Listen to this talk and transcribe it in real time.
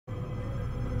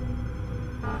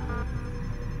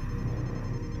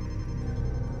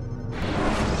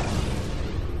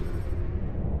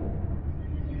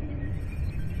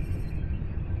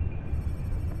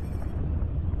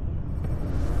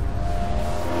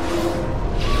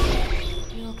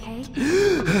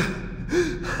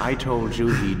I told you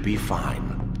he'd be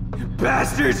fine. You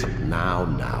bastards!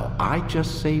 Now, I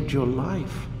just saved your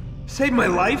life. Saved my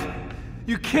life?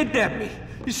 You kidnapped me.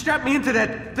 You strapped me into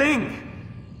that thing.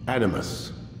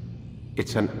 Animus.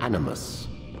 It's an animus.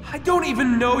 I don't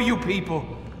even know you people.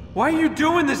 Why are you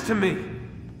doing this to me?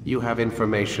 You have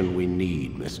information we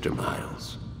need, Mr.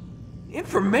 Miles.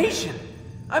 Information?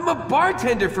 I'm a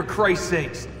bartender, for Christ's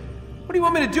sakes. What do you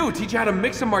want me to do? Teach you how to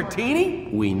mix a martini?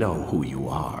 We know who you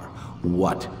are.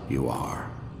 What you are.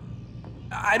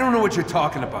 I don't know what you're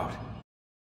talking about.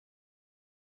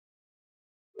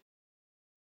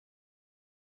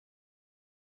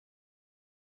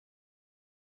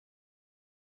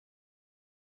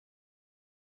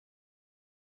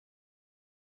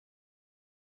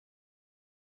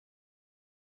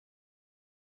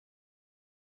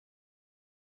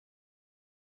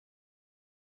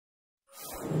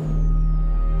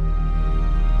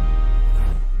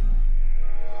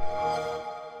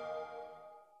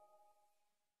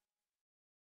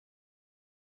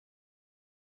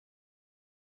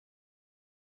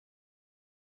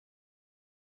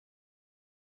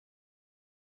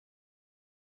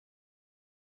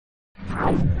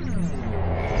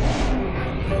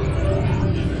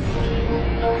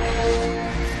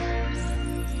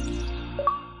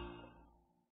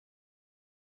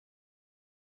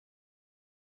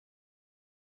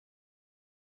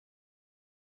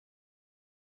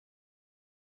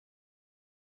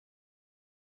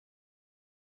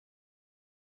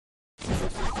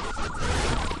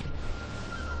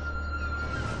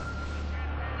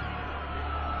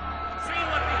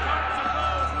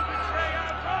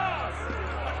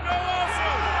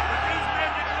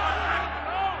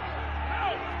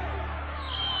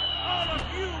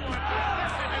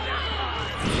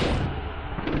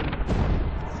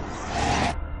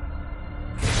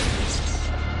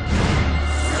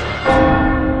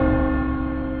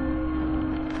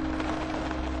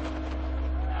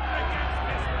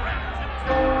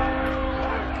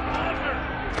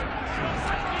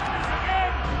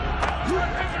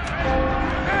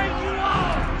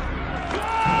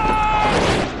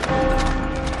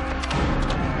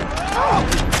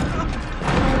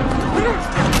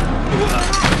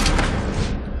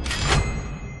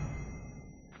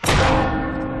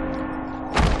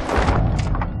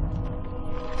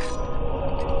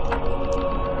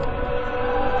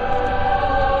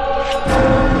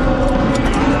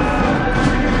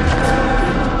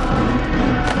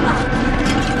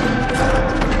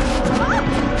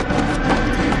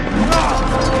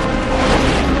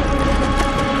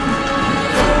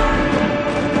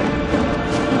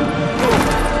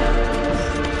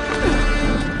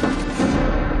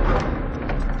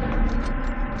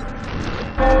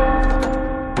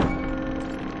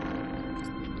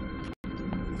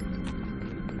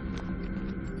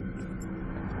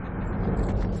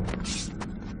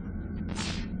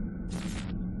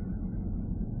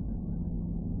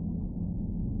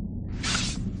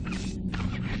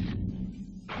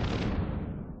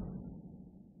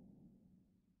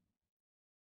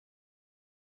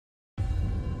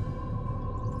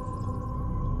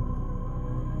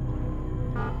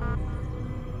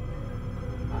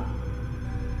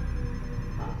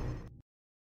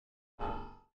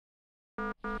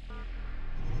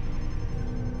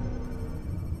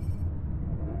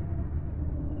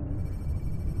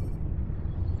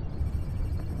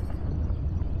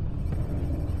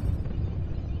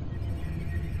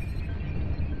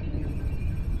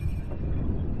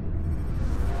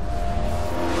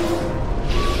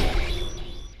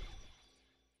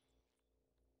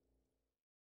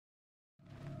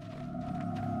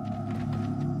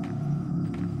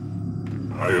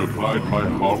 I applied my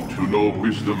heart to know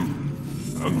wisdom,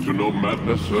 and to know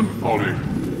madness and folly.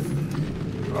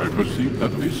 I perceived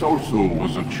that this also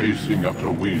was a chasing after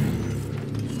wind.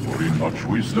 For in much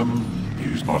wisdom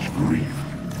is much grief,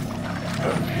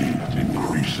 and he that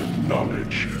increaseth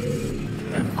knowledge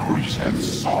increaseth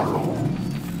sorrow.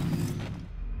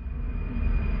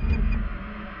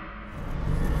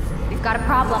 We've got a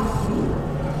problem.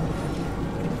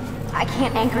 I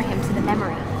can't anchor him to the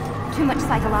memory. Too much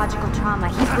psychological trauma.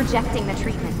 He's rejecting the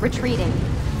treatment, retreating.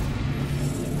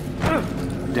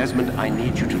 Desmond, I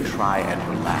need you to try and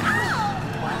relax.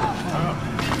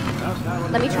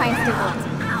 Let me try and stimulate.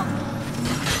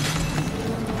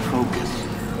 Focus.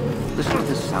 Listen to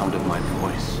the sound of my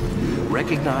voice.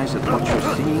 Recognize that what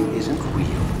you're seeing isn't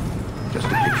real. Just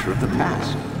a picture of the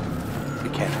past.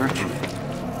 It can't hurt you.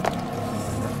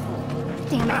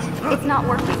 Damn it. It's not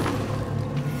working.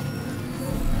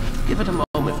 Give it a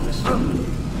moment, mister.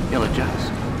 He'll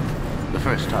adjust. The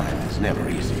first time is never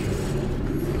easy.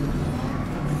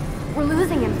 We're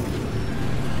losing him.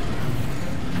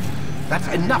 That's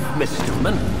enough, Miss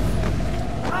Stillman.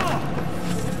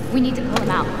 We need to pull him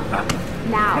out.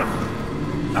 Now.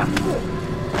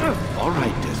 All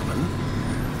right, Desmond.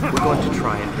 We're going to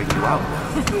try and bring you out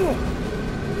now.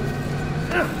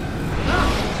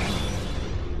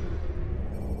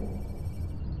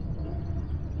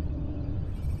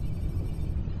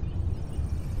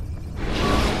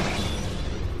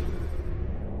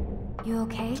 You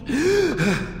okay?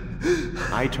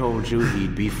 I told you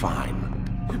he'd be fine.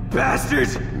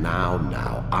 Bastards!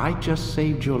 Now, I just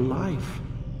saved your life.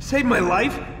 Saved my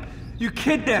life? You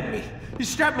kidnapped me. You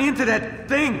strapped me into that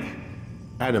thing.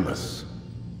 Animus.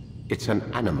 It's an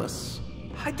animus.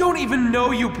 I don't even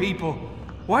know you people.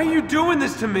 Why are you doing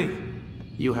this to me?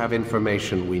 You have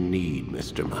information we need,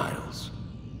 Mr. Miles.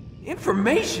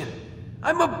 Information?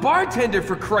 I'm a bartender,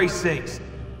 for Christ's sakes.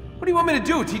 What do you want me to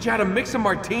do? Teach you how to mix a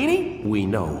martini? We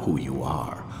know who you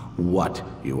are. What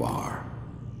you are.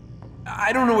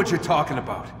 I don't know what you're talking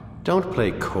about. Don't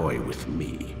play coy with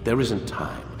me. There isn't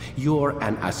time. You're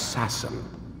an assassin.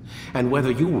 And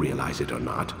whether you realize it or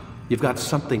not, you've got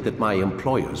something that my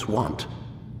employers want.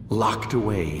 Locked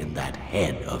away in that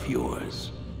head of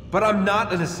yours. But I'm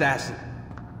not an assassin.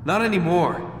 Not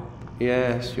anymore.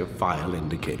 Yes, your file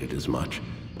indicated as much.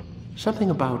 Something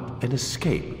about an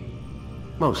escape.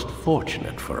 Most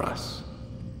fortunate for us.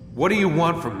 What do you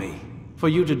want from me? For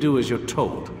you to do as you're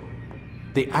told.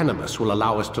 The Animus will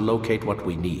allow us to locate what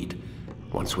we need.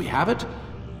 Once we have it,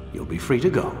 you'll be free to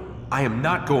go. I am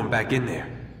not going back in there.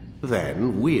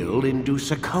 Then we'll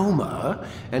induce a coma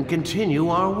and continue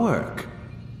our work.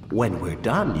 When we're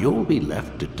done, you'll be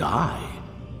left to die.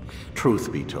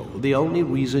 Truth be told, the only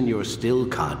reason you're still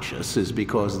conscious is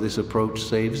because this approach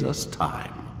saves us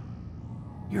time.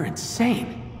 You're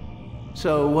insane.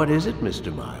 So what is it,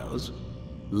 Mr. Miles?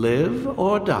 Live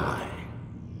or die?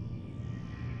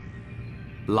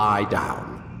 Lie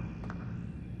down.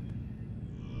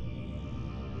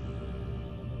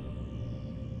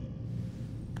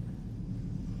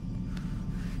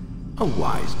 A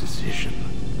wise decision.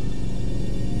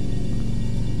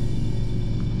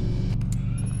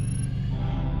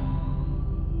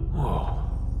 Whoa.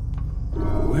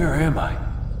 Where am I?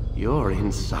 You're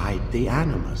inside the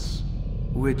Animus.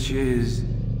 Which is...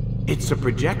 It's a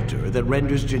projector that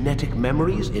renders genetic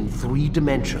memories in 3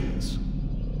 dimensions.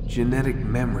 Genetic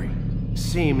memory.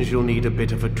 Seems you'll need a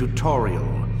bit of a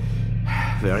tutorial.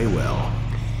 Very well.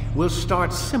 We'll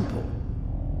start simple.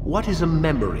 What is a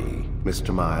memory,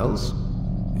 Mr. Miles?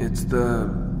 It's the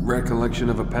recollection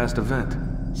of a past event.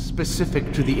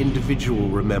 Specific to the individual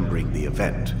remembering the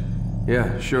event.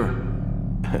 Yeah, sure.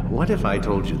 What if I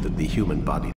told you that the human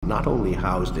body not only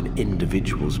housed an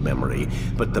individual's memory,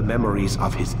 but the memories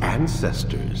of his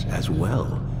ancestors as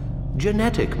well?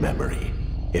 Genetic memory,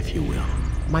 if you will.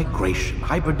 Migration,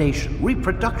 hibernation,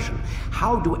 reproduction.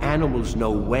 How do animals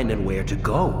know when and where to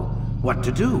go? What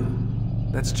to do?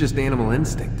 That's just animal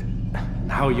instinct.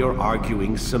 Now you're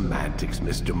arguing semantics,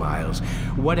 Mr. Miles.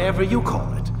 Whatever you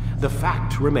call it, the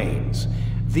fact remains.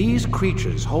 These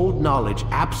creatures hold knowledge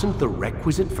absent the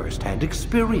requisite first-hand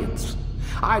experience.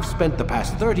 I've spent the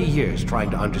past 30 years trying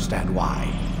to understand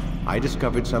why. I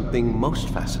discovered something most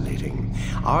fascinating.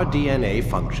 Our DNA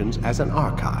functions as an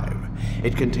archive.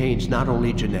 It contains not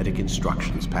only genetic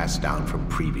instructions passed down from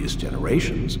previous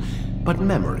generations, but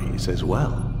memories as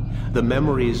well. The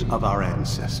memories of our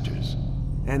ancestors.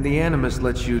 And the Animus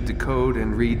lets you decode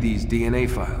and read these DNA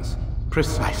files.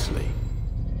 Precisely.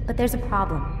 But there's a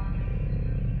problem.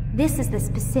 This is the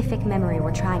specific memory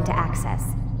we're trying to access.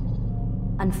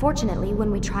 Unfortunately, when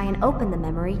we try and open the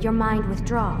memory, your mind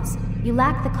withdraws. You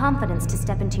lack the confidence to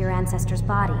step into your ancestor's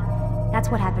body. That's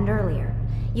what happened earlier.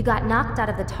 You got knocked out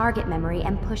of the target memory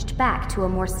and pushed back to a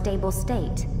more stable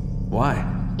state. Why?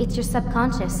 It's your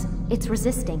subconscious. It's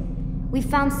resisting. We've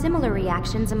found similar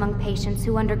reactions among patients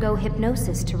who undergo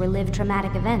hypnosis to relive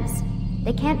traumatic events.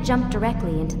 They can't jump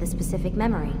directly into the specific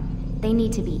memory. They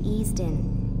need to be eased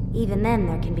in. Even then,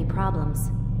 there can be problems.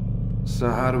 So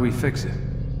how do we fix it?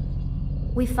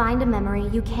 We find a memory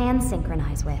you can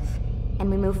synchronize with, and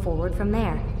we move forward from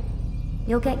there.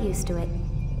 You'll get used to it.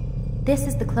 This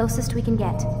is the closest we can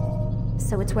get,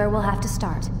 so it's where we'll have to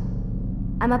start.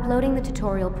 I'm uploading the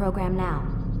tutorial program now.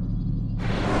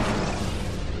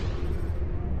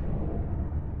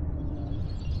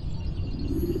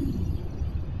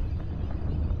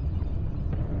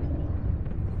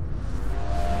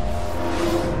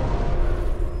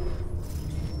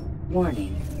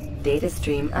 Warning. Data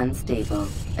stream unstable.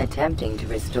 Attempting to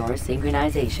restore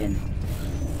synchronization.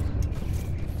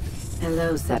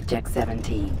 Hello, Subject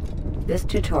 17. This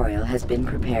tutorial has been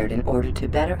prepared in order to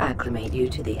better acclimate you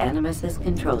to the Animus's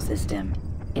control system.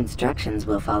 Instructions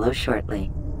will follow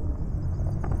shortly.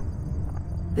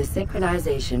 The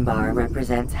synchronization bar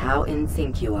represents how in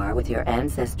sync you are with your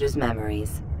ancestors'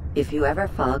 memories. If you ever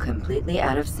fall completely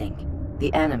out of sync,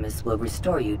 the Animus will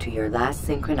restore you to your last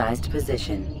synchronized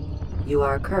position. You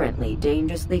are currently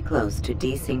dangerously close to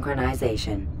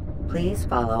desynchronization. Please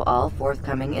follow all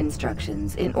forthcoming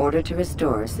instructions in order to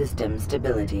restore system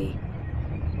stability.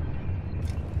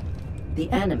 The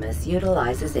Animus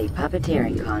utilizes a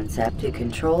puppeteering concept to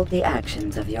control the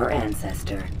actions of your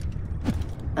ancestor.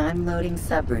 I'm loading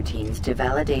subroutines to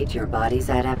validate your body's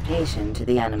adaptation to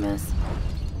the Animus.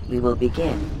 We will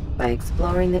begin by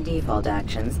exploring the default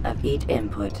actions of each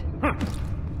input.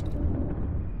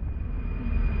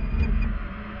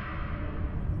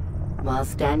 While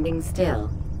standing still,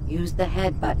 use the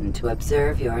head button to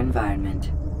observe your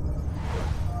environment.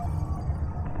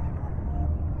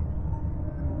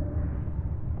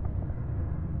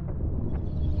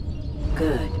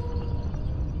 Good.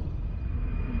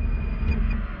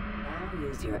 Now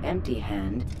use your empty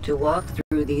hand to walk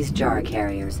through these jar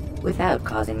carriers without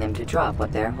causing them to drop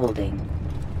what they're holding.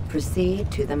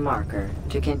 Proceed to the marker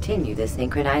to continue the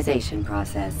synchronization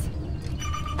process.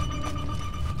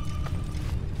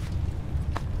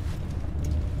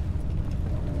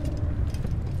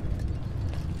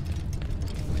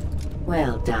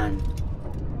 Well done.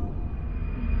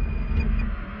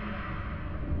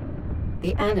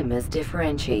 The Animus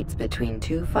differentiates between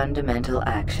two fundamental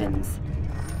actions: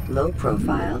 low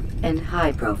profile and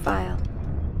high profile.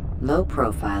 Low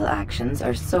profile actions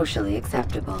are socially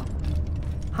acceptable.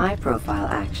 High profile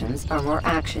actions are more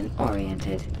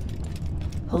action-oriented.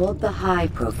 Hold the high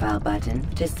profile button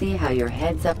to see how your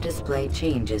heads-up display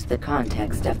changes the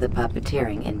context of the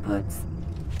puppeteering inputs.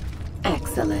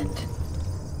 Excellent.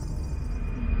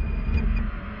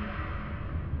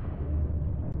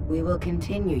 We will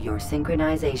continue your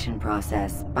synchronization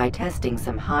process by testing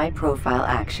some high-profile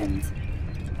actions.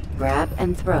 Grab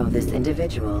and throw this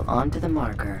individual onto the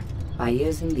marker by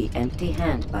using the empty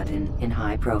hand button in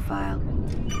high profile.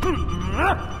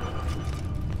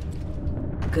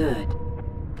 Good.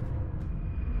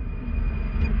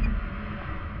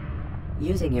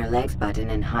 Using your legs button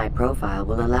in high profile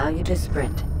will allow you to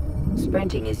sprint.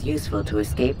 Sprinting is useful to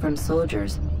escape from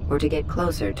soldiers or to get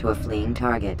closer to a fleeing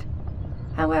target.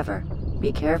 However,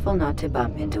 be careful not to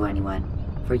bump into anyone,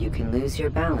 for you can lose your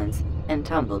balance and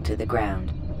tumble to the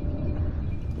ground.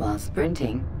 While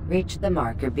sprinting, reach the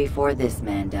marker before this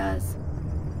man does.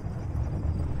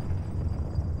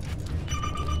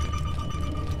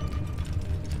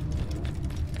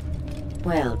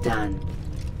 Well done.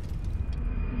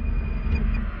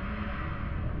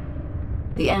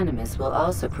 The Animus will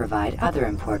also provide other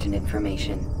important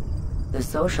information. The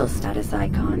social status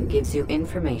icon gives you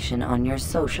information on your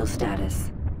social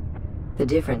status. The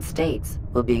different states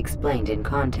will be explained in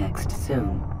context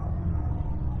soon.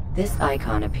 This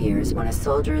icon appears when a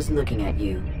soldier is looking at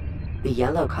you. The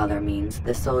yellow color means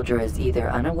the soldier is either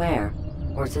unaware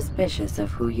or suspicious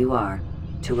of who you are.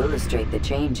 To illustrate the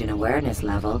change in awareness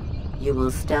level, you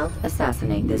will stealth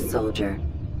assassinate this soldier.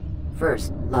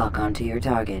 First, lock onto your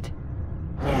target.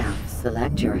 Now,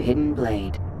 select your hidden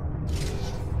blade.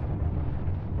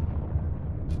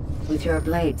 With your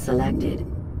blade selected,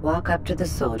 walk up to the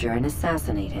soldier and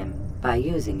assassinate him by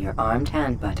using your armed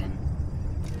hand button.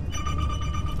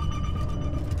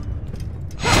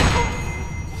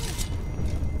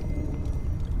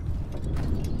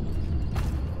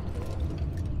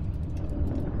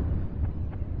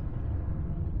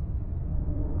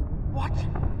 What?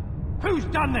 Who's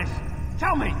done this?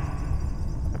 Tell me!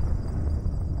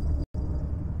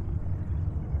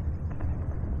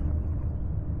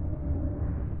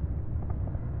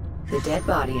 The dead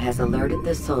body has alerted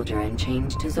the soldier and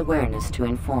changed his awareness to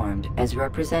informed, as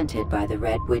represented by the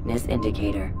red witness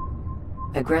indicator.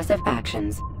 Aggressive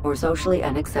actions or socially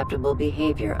unacceptable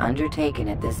behavior undertaken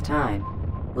at this time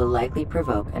will likely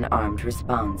provoke an armed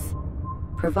response.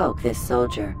 Provoke this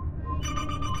soldier.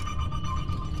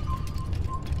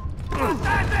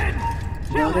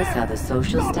 Notice how the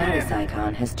social status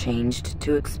icon has changed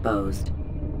to exposed.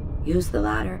 Use the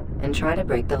ladder and try to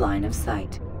break the line of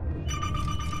sight.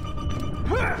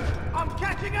 I'm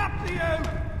catching up to you!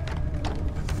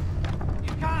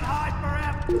 You can't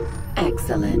hide forever!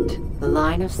 Excellent. The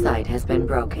line of sight has been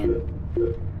broken.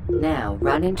 Now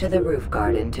run into the roof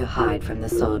garden to hide from the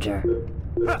soldier.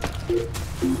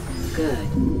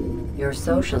 Good. Your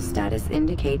social status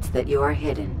indicates that you are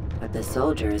hidden, but the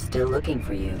soldier is still looking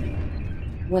for you.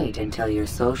 Wait until your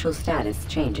social status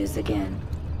changes again.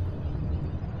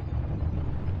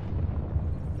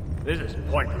 This is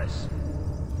pointless.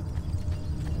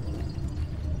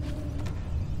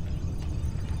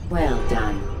 Well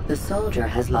done. The soldier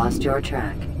has lost your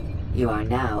track. You are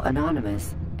now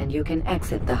anonymous, and you can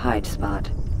exit the hide spot.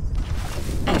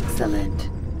 Excellent.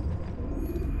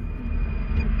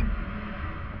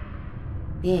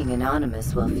 Being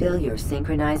anonymous will fill your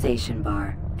synchronization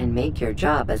bar and make your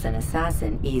job as an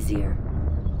assassin easier.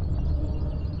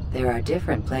 There are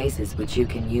different places which you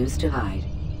can use to hide.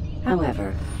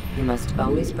 However, you must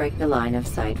always break the line of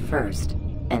sight first,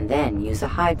 and then use a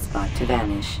hide spot to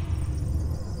vanish.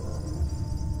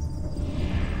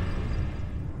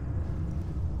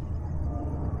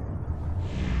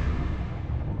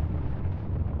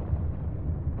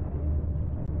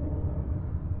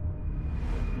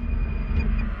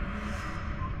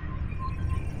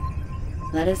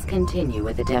 Let us continue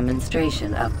with a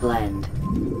demonstration of Blend.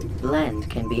 Blend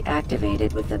can be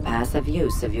activated with the passive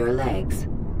use of your legs.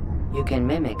 You can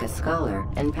mimic a scholar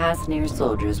and pass near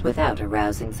soldiers without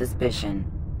arousing suspicion.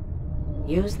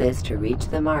 Use this to reach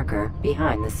the marker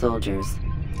behind the soldiers.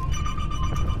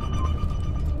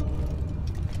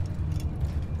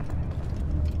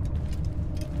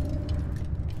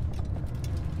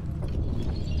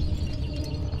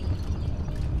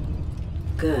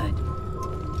 Good.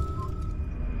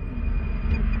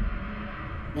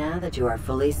 Now that you are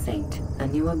fully synced, a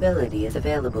new ability is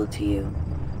available to you.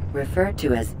 Referred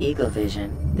to as Eagle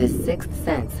Vision, this sixth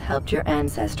sense helped your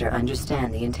ancestor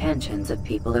understand the intentions of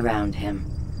people around him.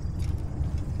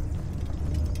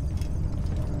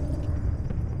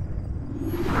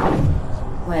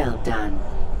 Well done.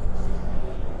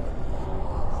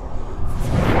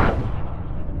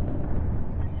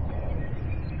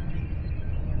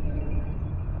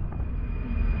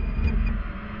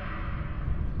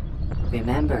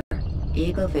 Remember,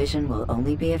 Eagle Vision will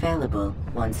only be available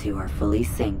once you are fully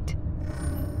synced.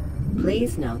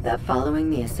 Please note that following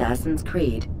the Assassin's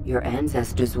Creed, your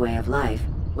ancestors' way of life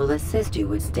will assist you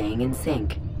with staying in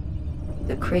sync.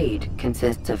 The Creed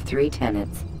consists of 3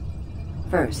 tenets.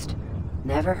 First,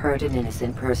 never hurt an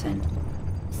innocent person.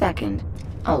 Second,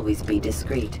 always be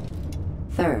discreet.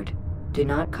 Third, do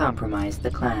not compromise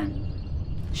the clan.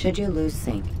 Should you lose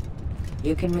sync,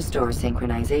 you can restore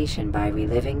synchronization by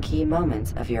reliving key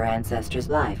moments of your ancestor's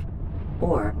life,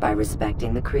 or by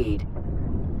respecting the Creed.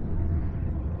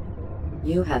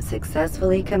 You have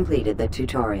successfully completed the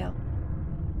tutorial.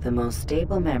 The most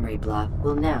stable memory block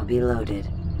will now be loaded.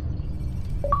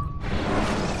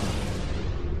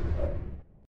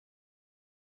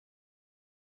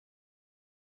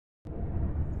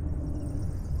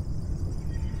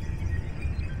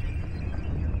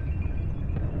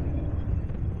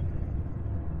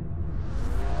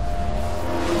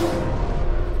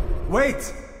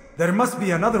 Wait! There must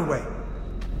be another way.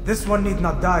 This one need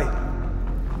not die.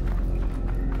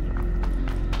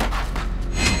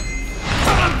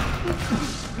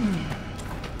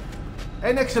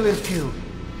 An excellent kill.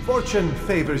 Fortune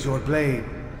favors your blade.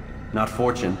 Not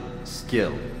fortune,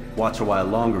 skill. Watch a while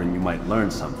longer and you might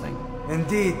learn something.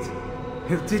 Indeed.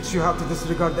 He'll teach you how to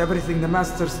disregard everything the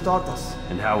Masters taught us.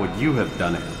 And how would you have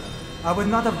done it? I would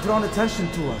not have drawn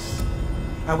attention to us.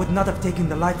 I would not have taken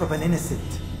the life of an innocent.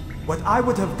 What I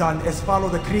would have done is follow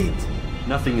the Creed.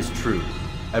 Nothing is true.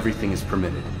 Everything is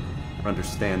permitted.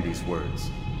 Understand these words.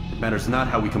 It matters not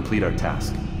how we complete our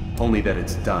task, only that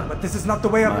it's done. But this is not the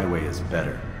way of— My way is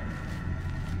better.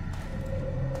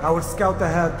 I will scout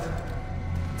ahead.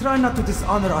 Try not to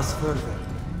dishonor us further.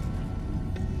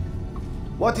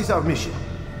 What is our mission?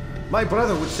 My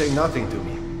brother would say nothing to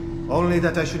me. Only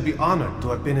that I should be honored to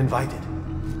have been invited.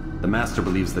 The Master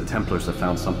believes the Templars have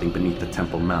found something beneath the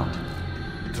Temple Mount.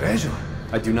 Treasure?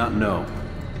 I do not know.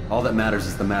 All that matters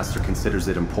is the Master considers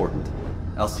it important.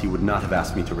 Else he would not have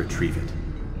asked me to retrieve it.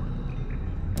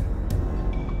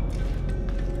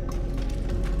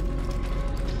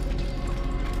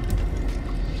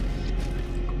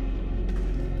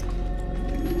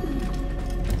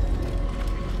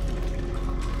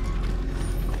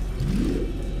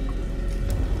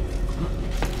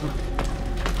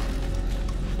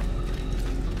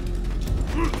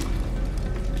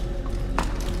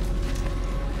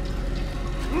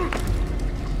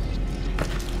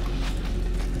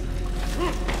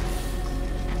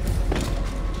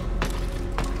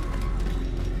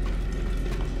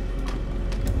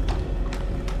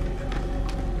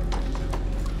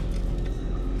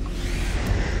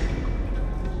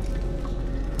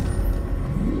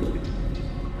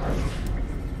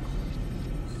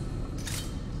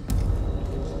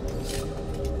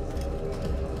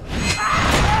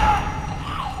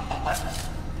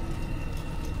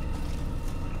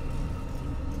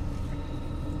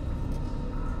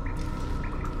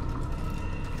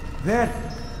 There!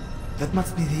 That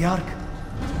must be the Ark.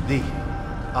 The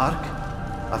Ark?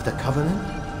 Of the Covenant?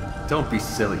 Don't be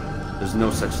silly. There's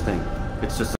no such thing.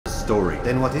 It's just a story.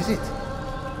 Then what is it?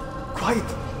 Quiet!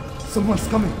 Someone's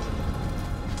coming.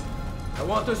 I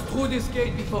want us through this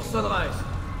gate before sunrise.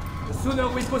 The sooner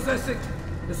we possess it,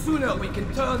 the sooner we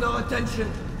can turn our attention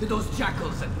to those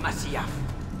jackals at Masyaf.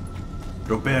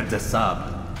 Robert de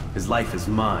Sable. His life is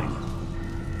mine.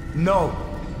 No.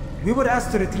 We were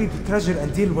asked to retrieve the treasure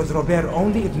and deal with Robert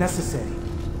only if necessary.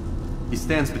 He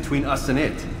stands between us and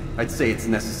it. I'd say it's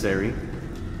necessary.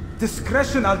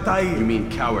 Discretion, Altair! You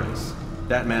mean cowardice.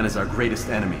 That man is our greatest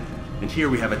enemy, and here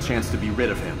we have a chance to be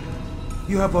rid of him.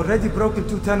 You have already broken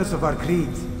 2 tenets of our creed.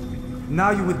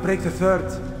 Now you would break the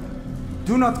 3rd.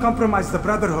 Do not compromise the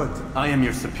Brotherhood. I am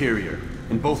your superior,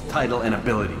 in both title and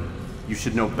ability. You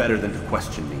should know better than to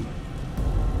question me.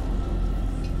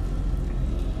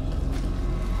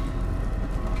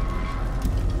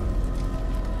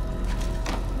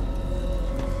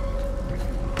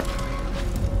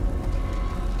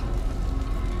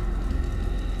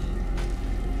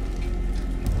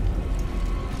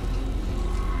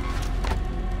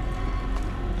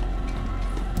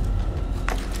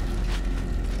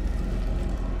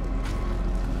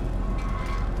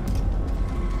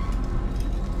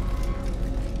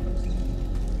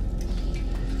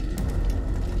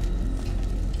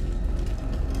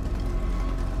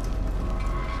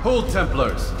 Hold,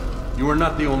 Templars! You are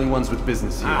not the only ones with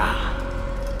business here.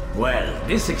 Well,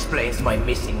 this explains my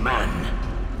missing man.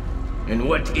 And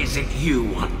what is it you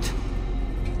want?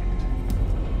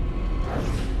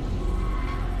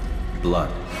 Blood.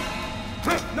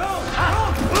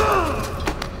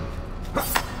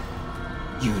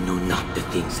 You know not the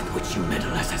things at which you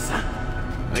meddle, assassin.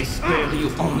 I spare you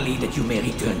only that you may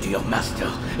return to your master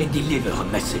and deliver a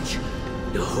message.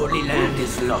 The Holy Land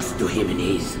is lost to him and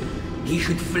his. He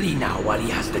should flee now while he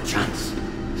has the chance.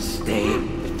 Stay,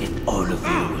 and all of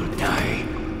you will die.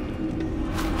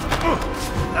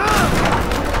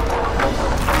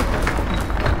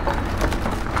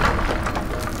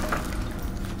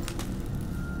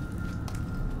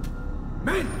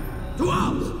 Men! To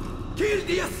arms! Kill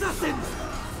the assassins!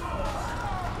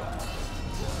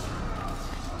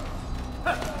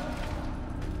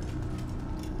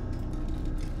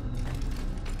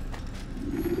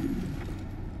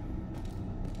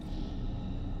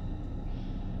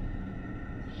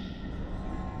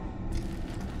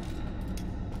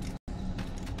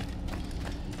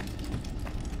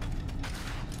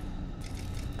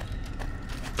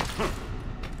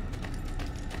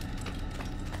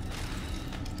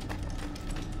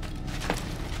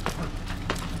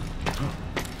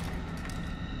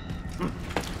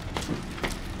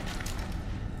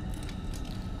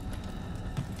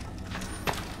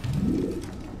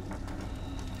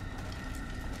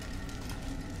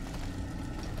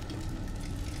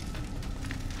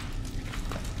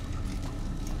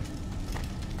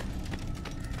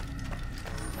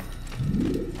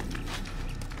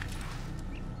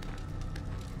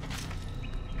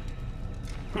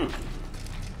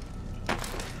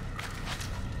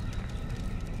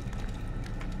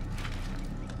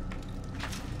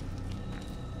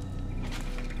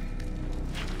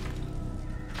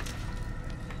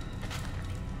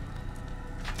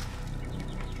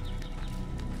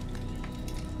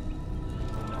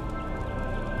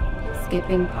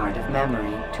 Skipping part of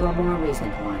memory to a more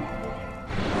recent one.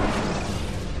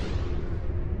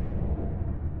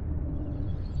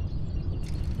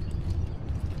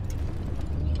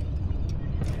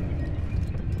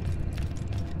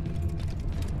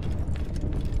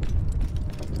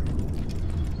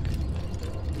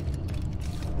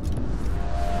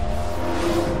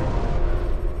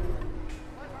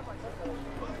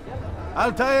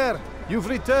 Altair, you've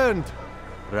returned.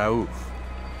 Raouf.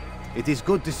 It is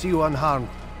good to see you unharmed.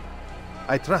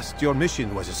 I trust your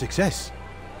mission was a success.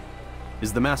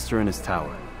 Is the Master in his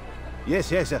tower?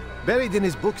 Yes, buried in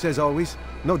his books as always.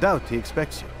 No doubt he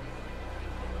expects you.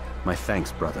 My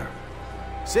thanks, brother.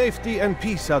 Safety and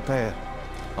peace, Altair.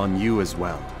 On you as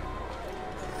well.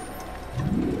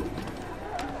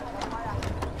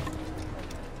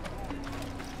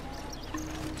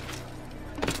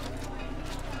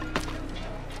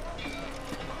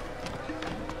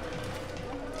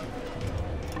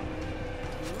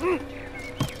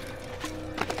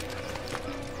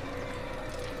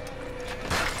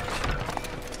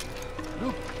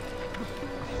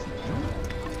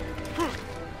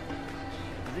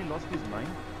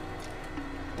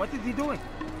 What is he doing?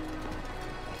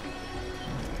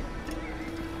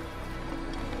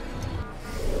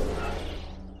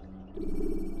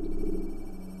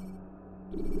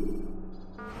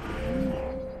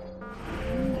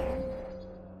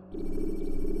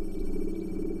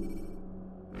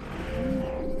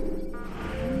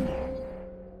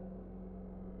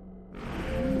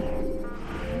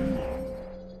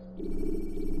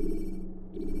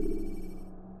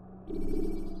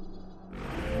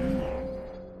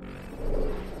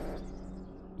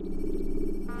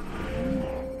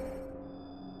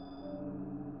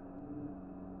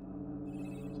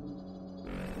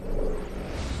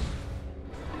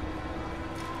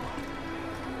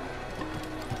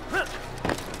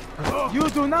 You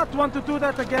do not want to do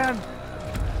that again!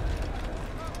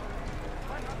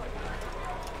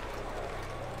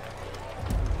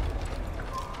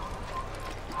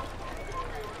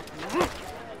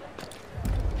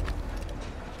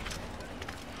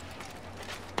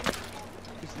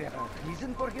 Is there a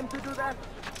reason for him to do that?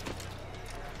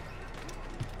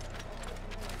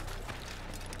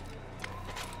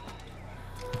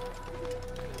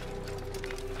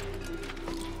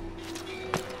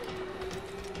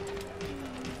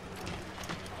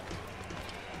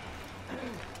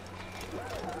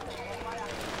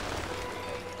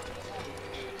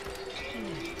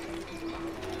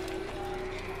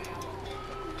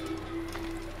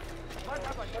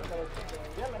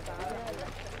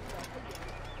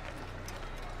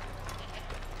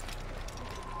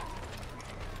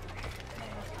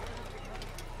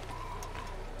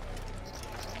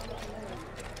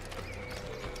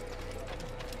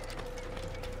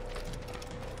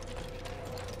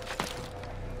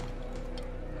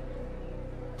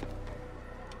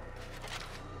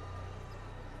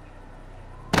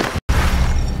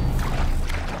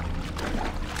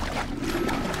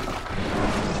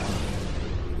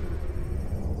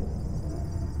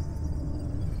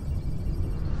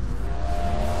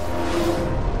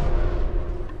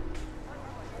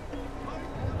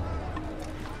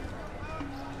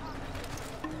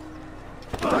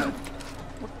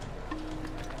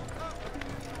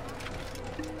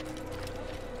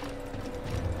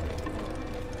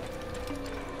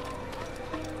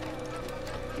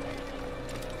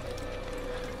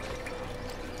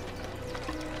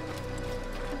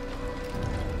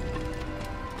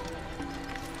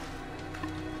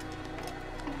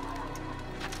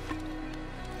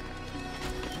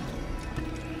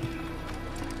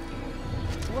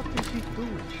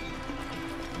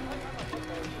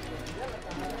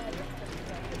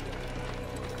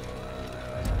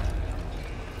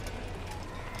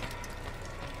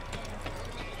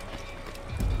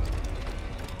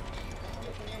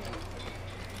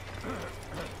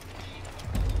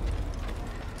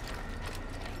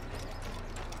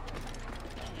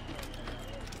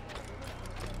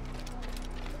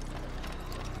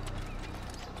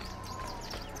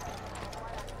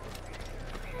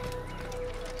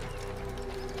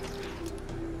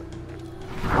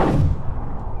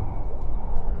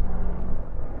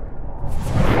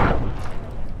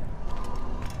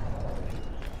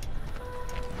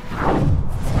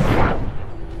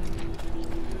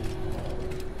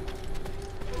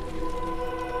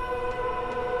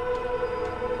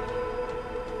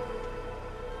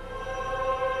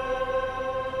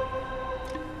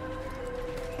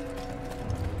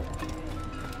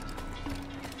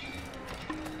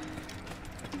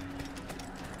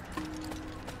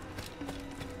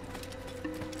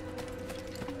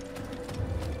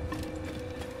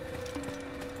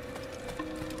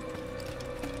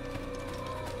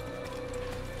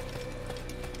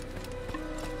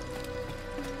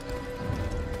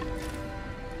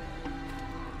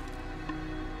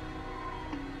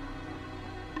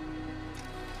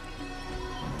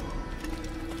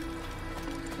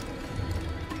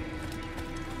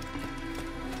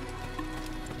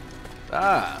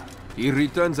 Ah, he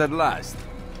returns at last.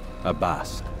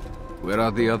 Abast. Where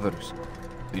are the others?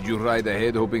 Did you ride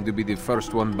ahead hoping to be the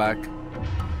first one back?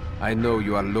 I know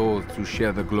you are loath to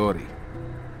share the glory.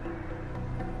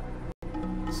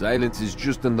 Silence is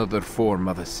just another form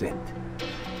of assent.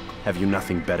 Have you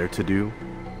nothing better to do?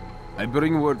 I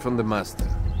bring word from the Master.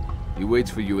 He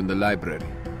waits for you in the library.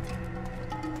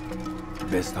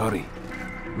 Best hurry.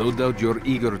 No doubt you're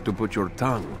eager to put your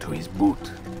tongue to his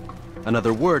boot.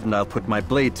 Another word and I'll put my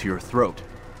blade to your throat.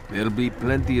 There'll be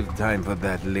plenty of time for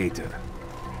that later,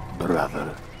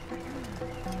 brother.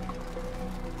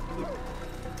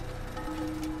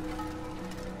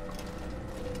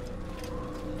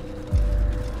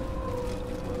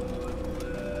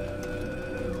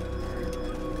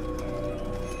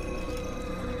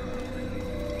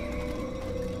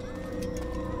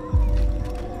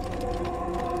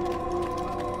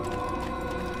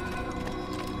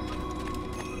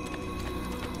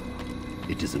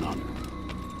 It is an honor.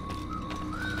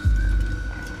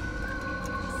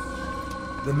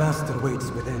 The Master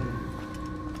waits within.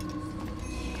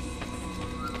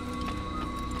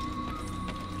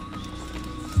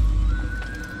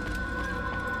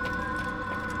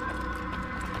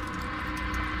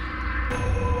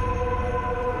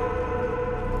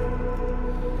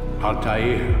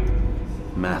 Altair.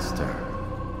 Master.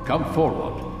 Come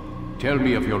forward. Tell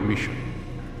me of your mission.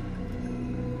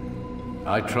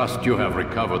 I trust you have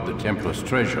recovered the Templar's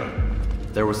treasure.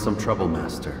 There was some trouble,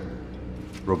 Master.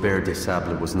 Robert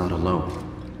Désilets was not alone.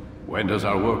 When does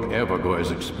our work ever go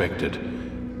as expected?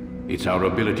 It's our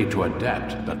ability to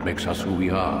adapt that makes us who we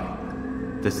are.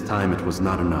 This time it was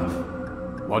not enough.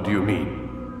 What do you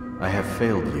mean? I have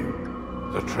failed you.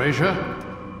 The treasure?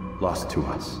 Lost to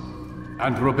us.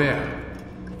 And Robert?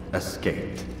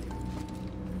 Escaped.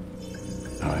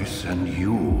 I send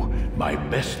you, my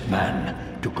best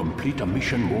man, to complete a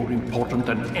mission more important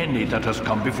than any that has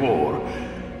come before.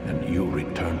 And you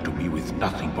return to me with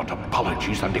nothing but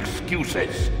apologies and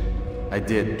excuses. I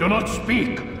did. Do not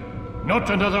speak! Not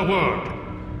another word!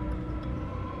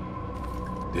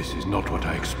 This is not what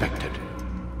I expected.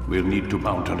 We'll need to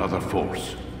mount another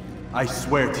force. I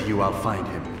swear to you I'll find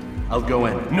him. I'll go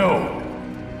in. No!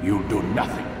 You'll do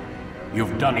nothing.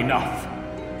 You've done enough.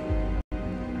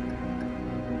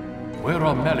 Where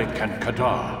are Melik and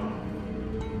Kadar?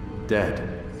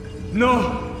 Dead.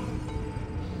 No!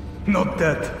 Not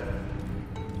dead.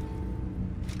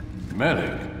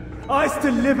 Melik? I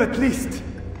still live at least.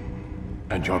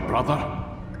 And your brother?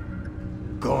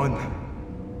 Gone.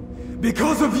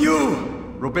 Because of you!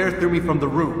 Robert threw me from the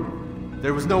room.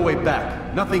 There was no way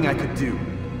back. Nothing I could do.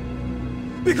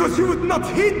 Because you would not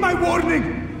heed my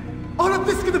warning! All of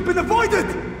this could have been avoided!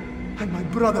 And my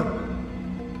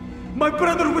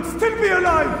brother would still be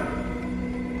alive!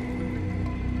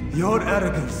 Your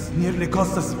arrogance nearly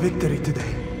cost us victory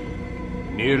today.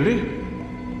 Nearly?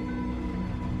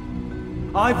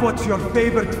 I've what your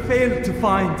favorite failed to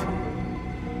find.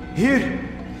 Here,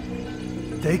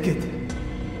 take it.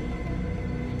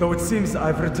 Though it seems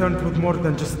I've returned with more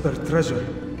than just their treasure.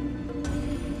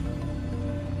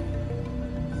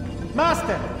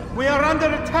 Master, we are under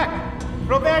attack.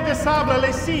 Robert de Sable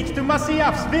lays siege to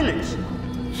Masyaf's village.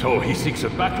 So he seeks a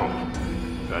battle.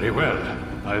 Very well.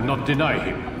 I'll not deny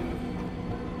him.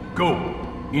 Go.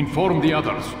 Inform the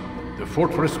others. The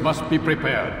fortress must be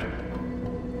prepared.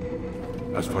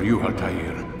 As for you,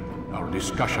 Altair, our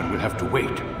discussion will have to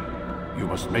wait. You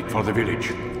must make for the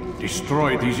village.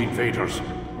 Destroy these invaders.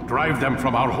 Drive them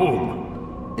from our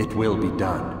home. It will be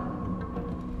done.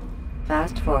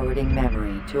 Fast-forwarding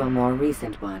memory to a more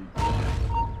recent one.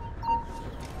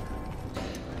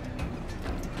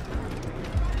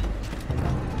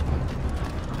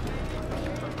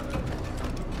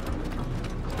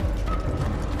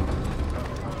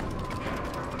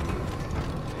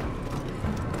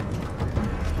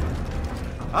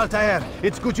 Altair,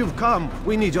 it's good you've come.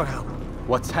 We need your help.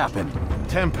 What's happened?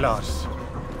 Templars.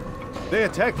 They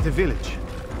attacked the village.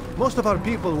 Most of our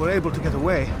people were able to get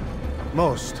away.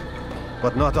 Most,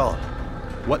 but not all.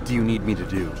 What do you need me to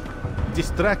do?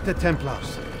 Distract the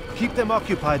Templars. Keep them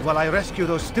occupied while I rescue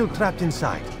those still trapped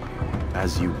inside.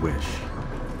 As you wish.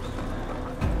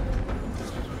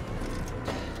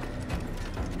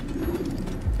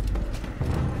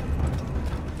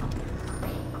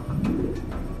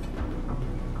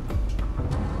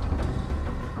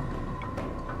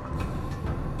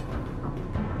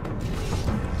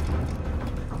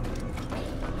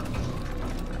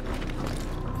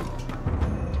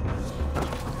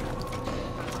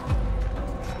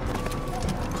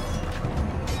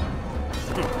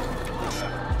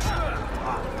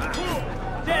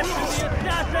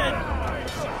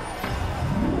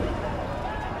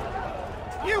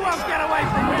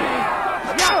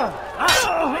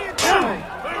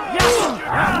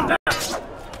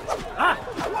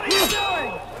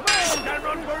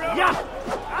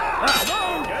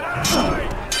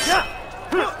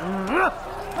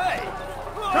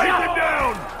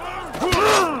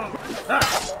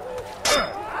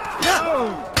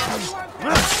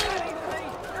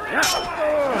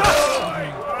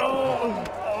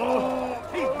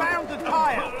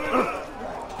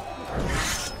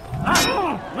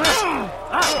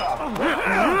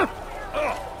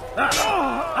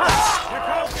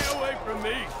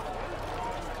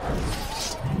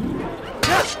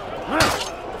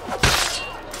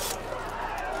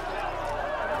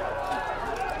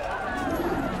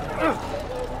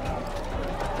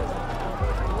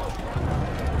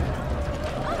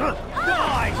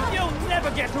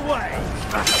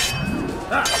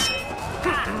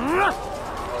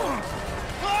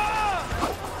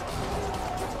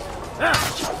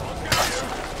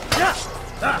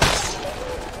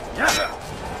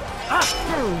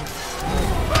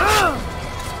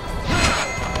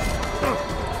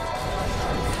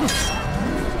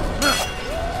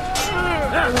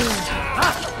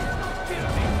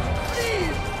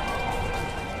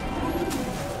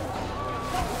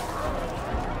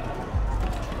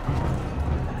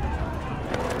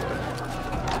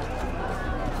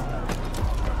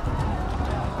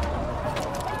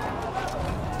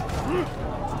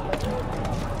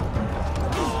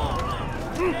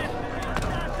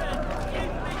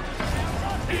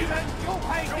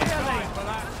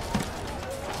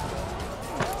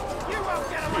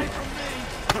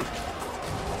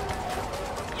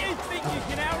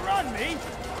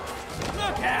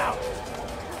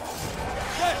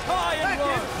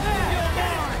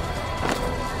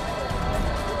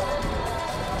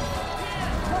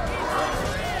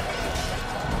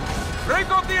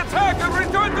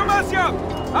 Gracia!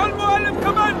 Al-Mualim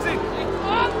commands it!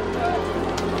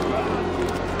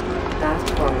 Fast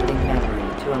forwarding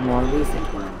memory to a more recent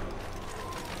one.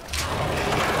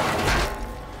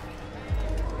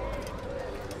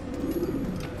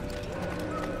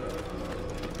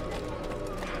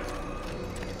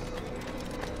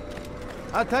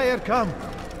 Altair, come.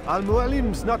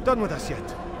 Al-Mualim's not done with us yet.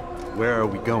 Where are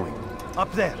we going?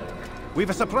 Up there.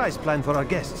 We've a surprise plan for our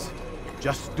guests.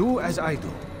 Just do as I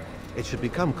do. It should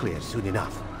become clear soon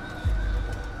enough.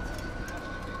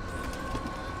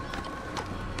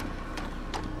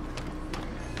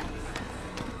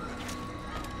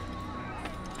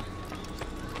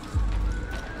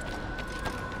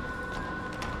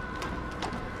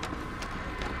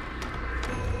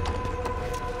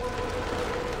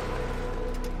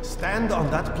 Stand on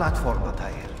that platform,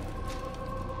 Altair.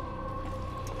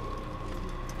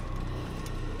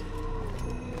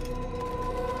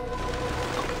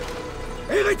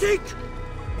 Heretic!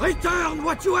 Return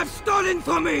what you have stolen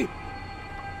from me!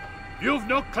 You've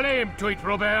no claim to it,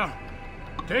 Robert.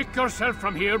 Take yourself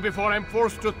from here before I'm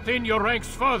forced to thin your ranks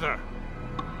further.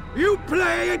 You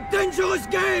play a dangerous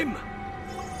game!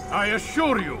 I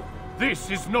assure you, this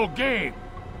is no game.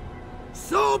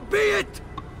 So be it!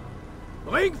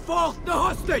 Bring forth the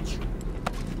hostage!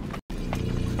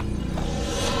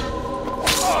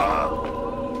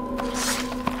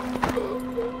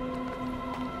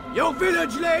 Your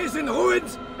village lays in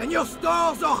ruins, and your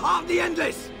stores are hardly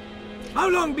endless. How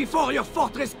long before your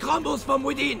fortress crumbles from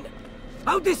within?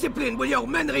 How disciplined will your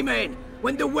men remain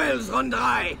when the wells run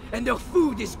dry and their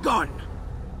food is gone?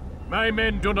 My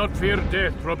men do not fear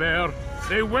death, Robert.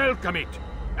 They welcome it,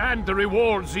 and the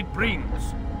rewards it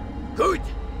brings. Good!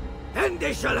 Then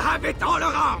they shall have it all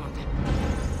around!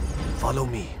 Follow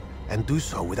me, and do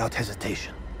so without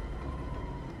hesitation.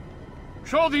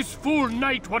 Show this fool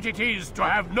knight what it is to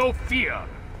have no fear.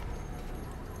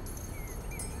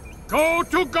 Go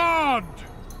to God!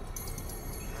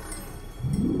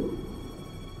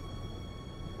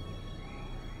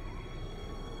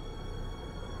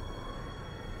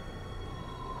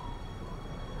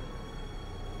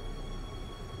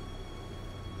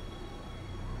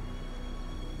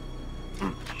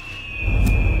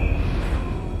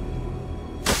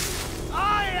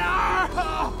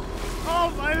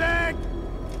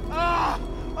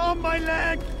 My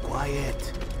leg!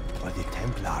 Quiet, or the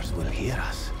Templars will hear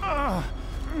us.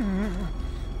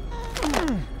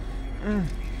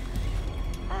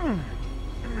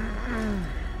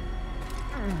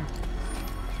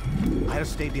 I'll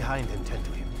stay behind and tend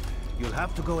to him. You'll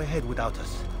have to go ahead without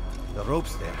us. The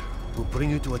ropes there will bring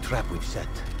you to a trap we've set.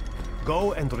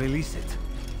 Go and release it.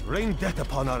 Rain death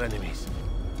upon our enemies.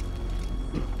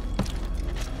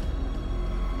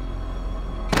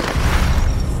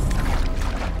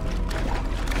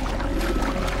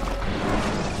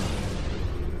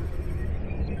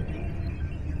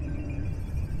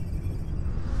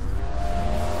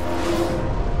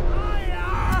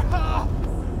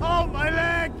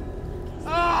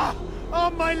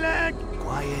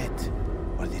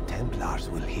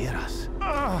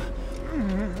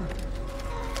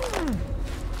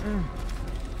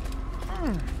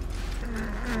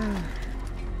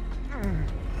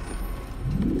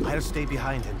 I'll stay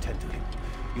behind and tend to him.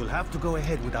 You'll have to go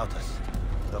ahead without us.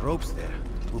 The ropes there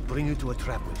will bring you to a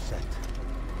trap we've set.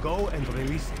 Go and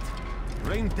release it.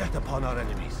 Rain death upon our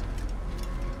enemies.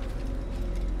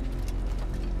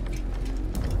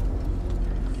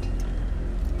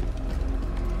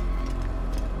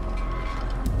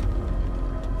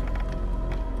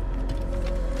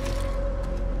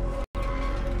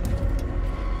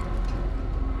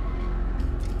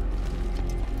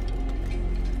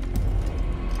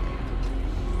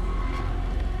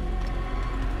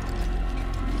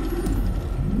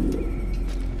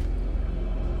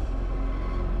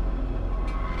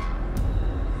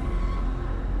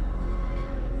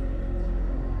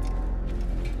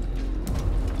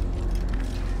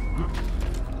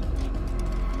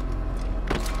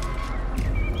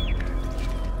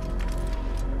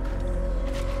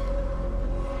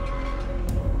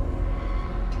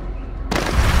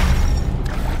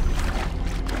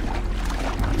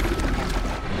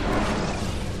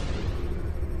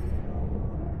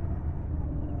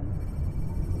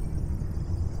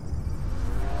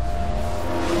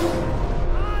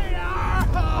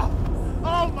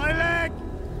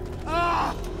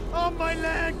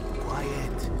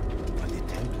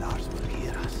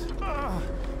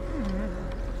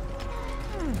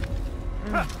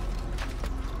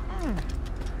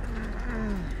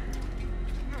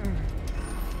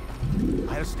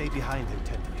 I'll stay behind and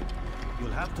tend to him.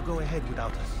 You'll have to go ahead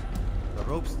without us. The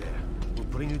ropes there will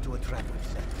bring you to a trap we've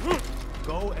set.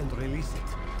 Go and release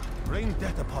it. Rain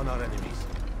death upon our enemies.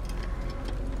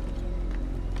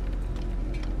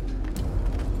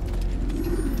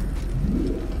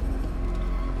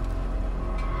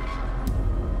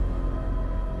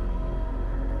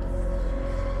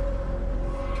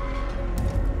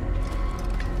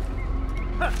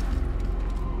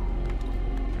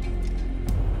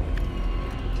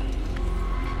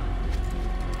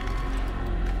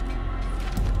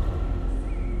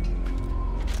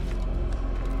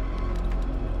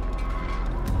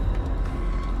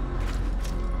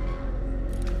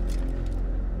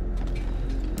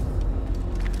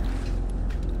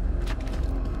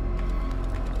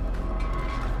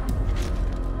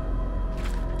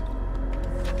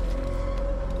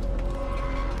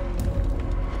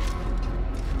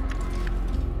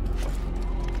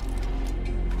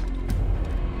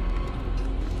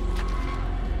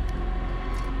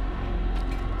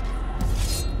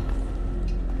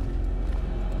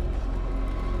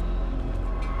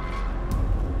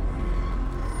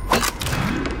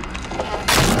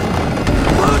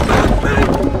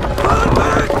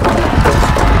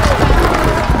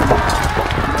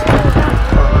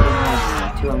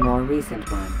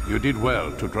 You did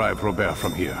well to drive Robert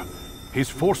from here. His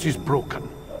force is broken. It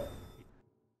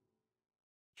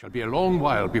shall be a long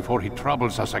while before he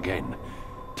troubles us again.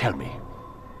 Tell me,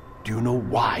 do you know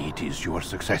why it is you are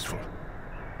successful?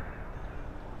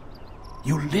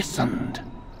 You listened.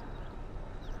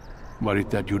 Were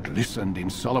it that you'd listened in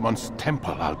Solomon's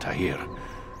temple out here,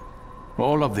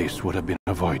 all of this would have been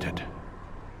avoided.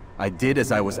 I did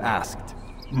as I was asked.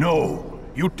 No,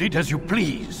 you did as you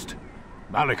pleased.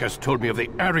 Malik has told me of the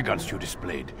arrogance you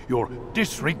displayed, your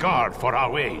disregard for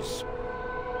our ways.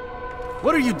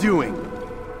 What are you doing?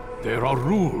 There are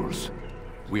rules.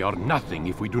 We are nothing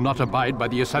if we do not abide by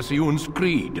the Assassin's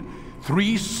creed.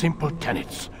 3 simple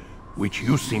tenets, which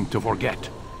you seem to forget.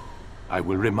 I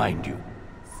will remind you.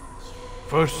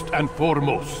 First and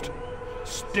foremost,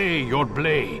 stay your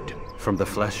blade. From the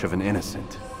flesh of an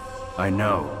innocent. I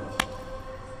know.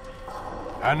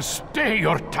 And stay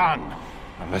your tongue,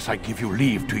 unless I give you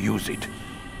leave to use it.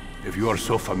 If you are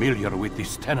so familiar with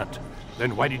this tenet,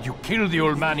 then why did you kill the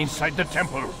old man inside the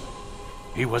temple?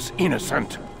 He was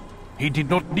innocent. He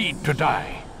did not need to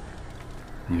die.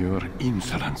 Your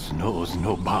insolence knows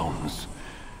no bounds.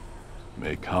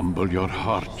 Make humble your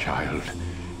heart, child,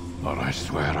 or I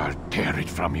swear I'll tear it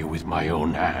from you with my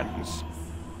own hands.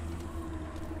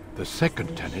 The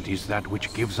second tenet is that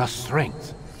which gives us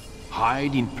strength.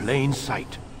 Hide in plain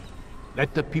sight.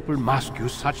 Let the people mask you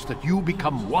such that you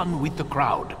become one with the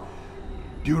crowd.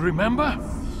 Do you remember?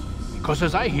 Because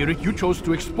as I hear it, you chose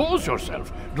to expose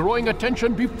yourself, drawing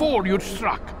attention before you'd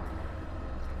struck.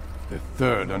 The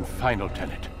third and final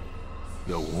tenet.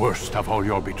 The worst of all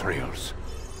your betrayals.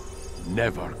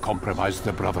 Never compromise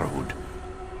the Brotherhood.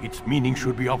 Its meaning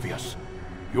should be obvious.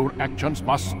 Your actions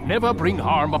must never bring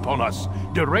harm upon us,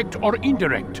 direct or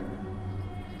indirect.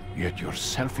 Yet your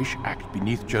selfish act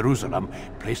beneath Jerusalem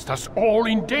placed us all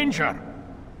in danger.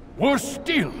 Worse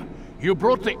still, you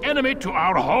brought the enemy to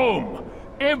our home.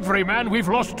 Every man we've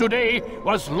lost today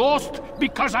was lost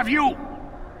because of you.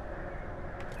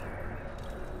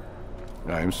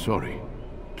 I am sorry.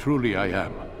 Truly I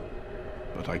am.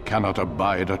 But I cannot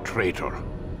abide a traitor.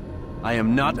 I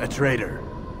am not a traitor.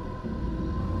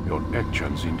 Your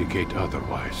actions indicate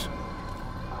otherwise.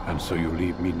 And so you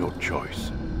leave me no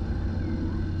choice.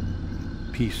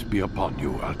 Peace be upon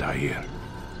you, Altair.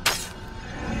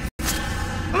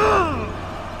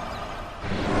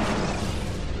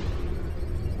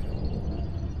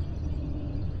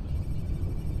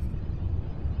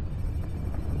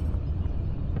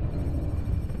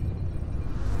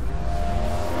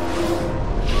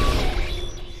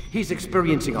 He's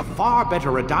experiencing a far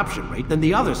better adoption rate than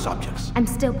the other subjects. I'm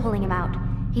still pulling him out.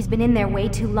 He's been in there way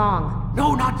too long.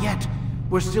 No, not yet.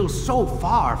 We're still so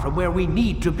far from where we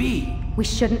need to be. We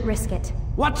shouldn't risk it.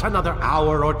 What's another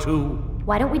hour or two?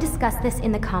 Why don't we discuss this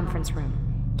in the conference room?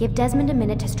 Give Desmond a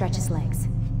minute to stretch his legs.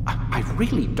 I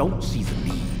really don't see the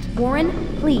need. Warren,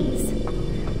 please.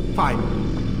 Fine.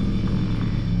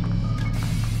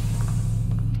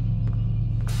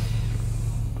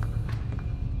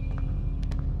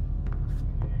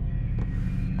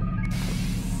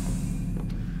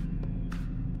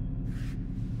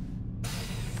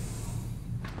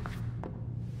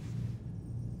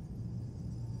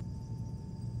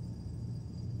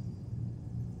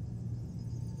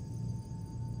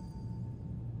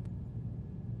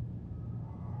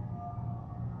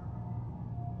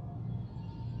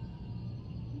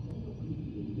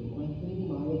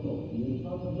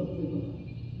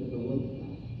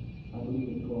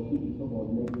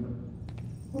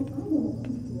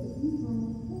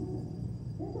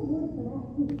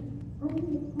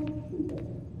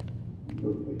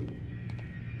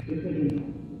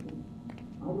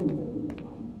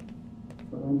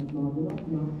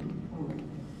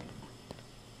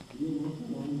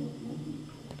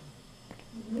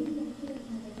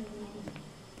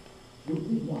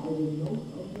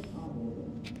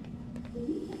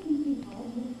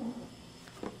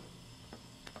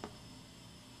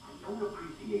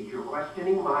 You're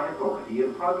questioning my authority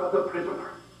in front of the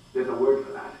prisoner. There's a word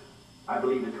for that. I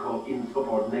believe it's called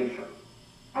insubordination.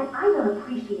 And I don't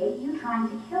appreciate you trying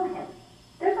to kill him.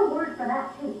 There's a word for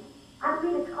that, too. I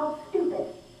believe it's called stupid.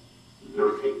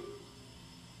 Lucy,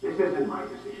 this isn't my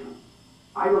decision.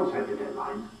 I don't set the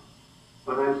deadlines.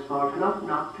 But I'm smart enough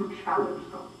not to challenge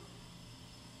them.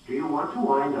 Do you want to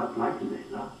wind up like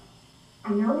Layla?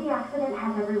 I know the accident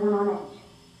has everyone on edge.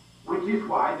 Which is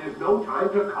why there's no time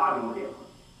to coddle him.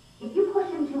 If you push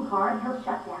him too hard, he'll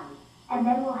shut down. And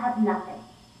then we'll have nothing.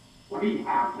 We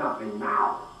have nothing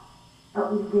now.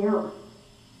 But we will.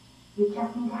 You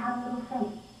just need to have a little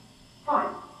faith.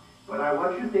 Fine. But I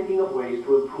want you thinking of ways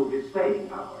to improve his staying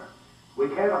power. We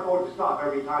can't afford to stop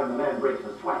every time the man breaks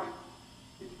a sweat.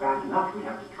 It's bad enough we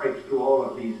have to traipse through all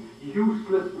of these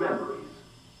useless memories.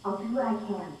 I'll do what I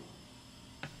can.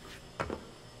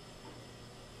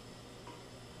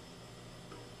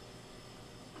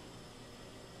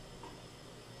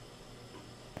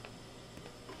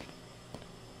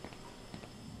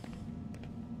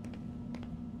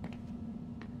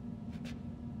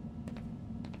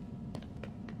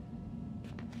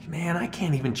 Man, I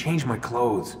can't even change my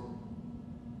clothes.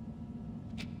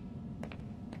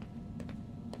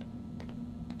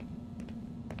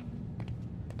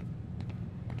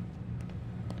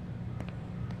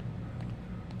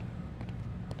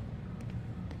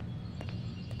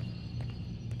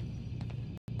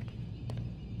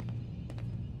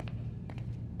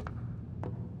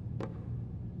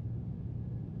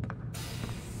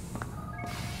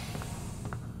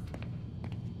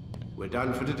 We're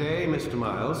done for today, Mr.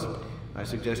 Miles. I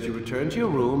suggest you return to your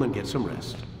room and get some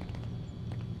rest.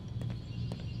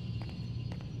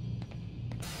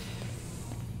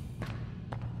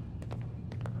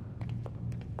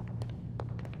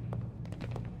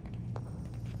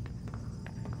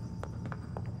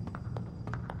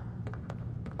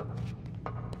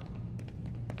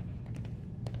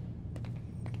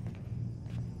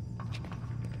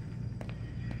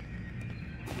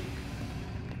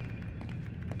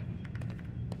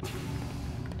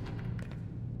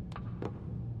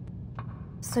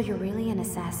 So you're really an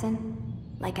assassin?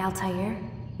 Like Altair?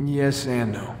 Yes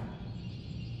and no.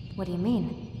 What do you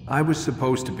mean? I was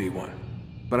supposed to be one,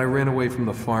 but I ran away from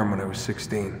the farm when I was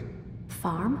 16.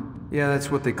 Farm? Yeah, that's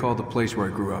what they called the place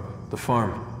where I grew up. The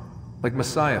farm. Like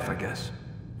Messiah, I guess.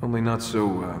 Only not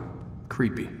so,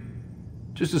 creepy.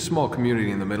 Just a small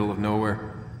community in the middle of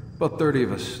nowhere. About 30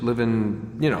 of us,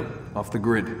 living, you know, off the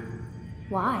grid.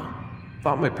 Why?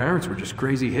 Thought my parents were just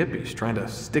crazy hippies, trying to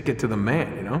stick it to the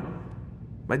man, you know?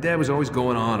 My dad was always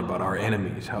going on about our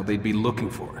enemies, how they'd be looking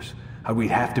for us, how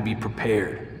we'd have to be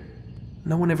prepared.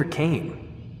 No one ever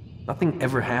came. Nothing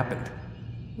ever happened.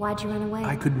 Why'd you run away?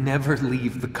 I could never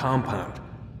leave the compound.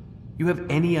 You have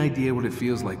any idea what it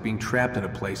feels like being trapped in a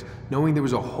place, knowing there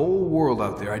was a whole world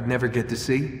out there I'd never get to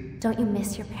see? Don't you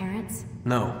miss your parents?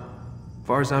 No. As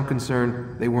far as I'm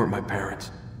concerned, they weren't my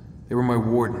parents. They were my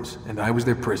wardens, and I was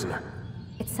their prisoner.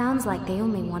 It sounds like they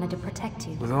only wanted to protect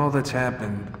you. With all that's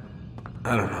happened,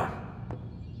 I don't know.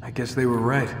 I guess they were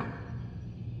right.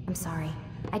 I'm sorry.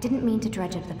 I didn't mean to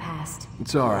dredge up the past.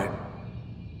 It's alright.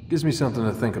 Gives me something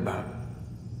to think about.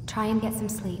 Try and get some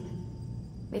sleep.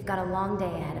 We've got a long day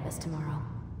ahead of us tomorrow.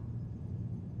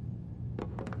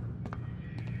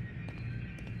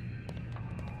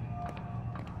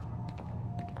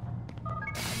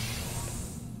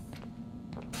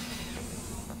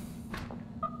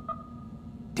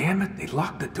 Damn it, they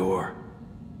locked the door.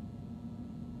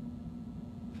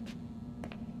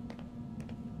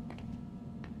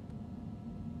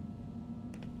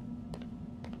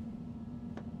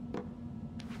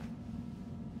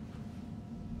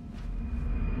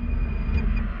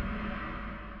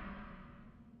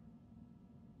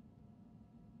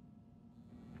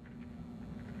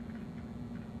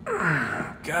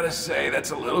 Gotta say,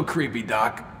 that's a little creepy,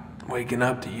 Doc. Waking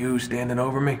up to you standing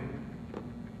over me.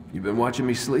 You been watching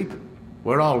me sleep?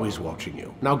 We're always watching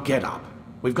you. Now get up.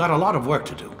 We've got a lot of work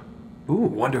to do. Ooh,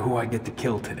 wonder who I get to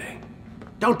kill today.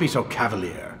 Don't be so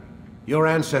cavalier. Your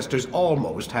ancestors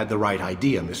almost had the right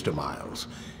idea, Mr. Miles.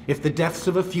 If the deaths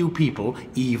of a few people,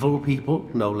 evil people,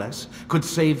 no less, could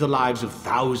save the lives of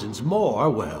thousands more,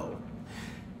 well,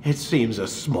 it seems a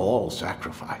small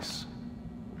sacrifice.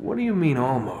 What do you mean,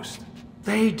 almost?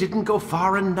 They didn't go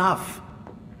far enough.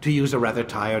 To use a rather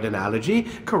tired analogy,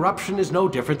 corruption is no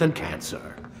different than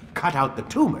cancer. Cut out the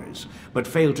tumors, but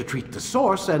fail to treat the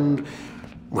source and,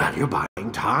 well, you're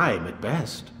buying time at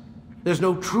best. There's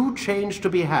no true change to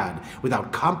be had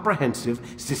without comprehensive,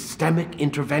 systemic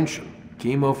intervention.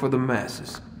 Chemo for the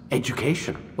masses.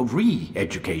 Education.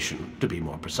 Re-education, to be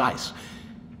more precise.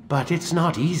 But it's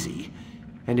not easy,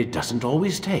 and it doesn't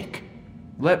always take.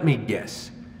 Let me guess.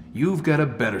 You've got a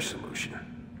better solution.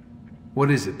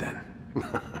 What is it then?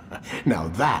 Now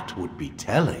that would be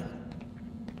telling.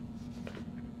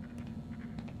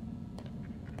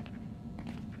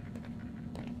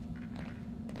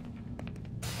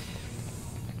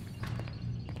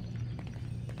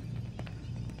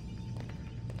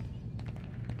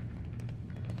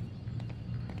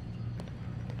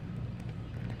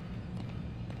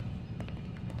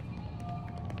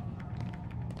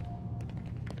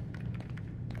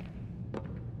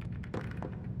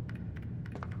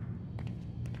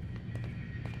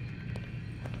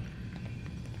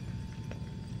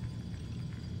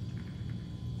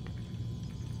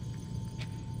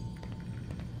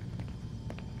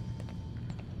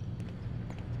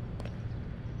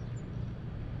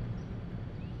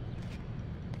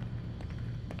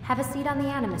 Have a seat on the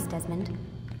Animus, Desmond.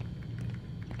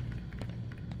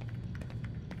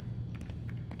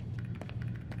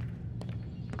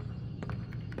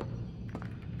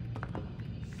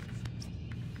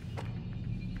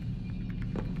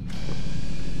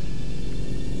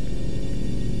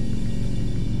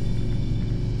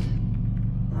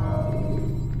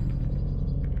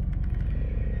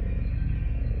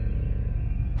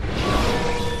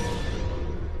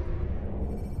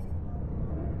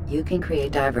 You can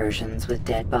create diversions with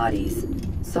dead bodies.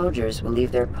 Soldiers will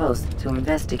leave their posts to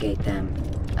investigate them,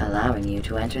 allowing you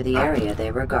to enter the area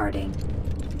they were guarding.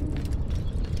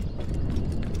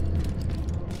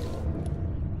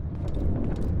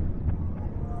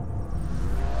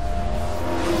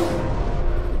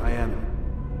 I am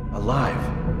alive.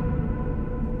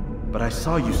 But I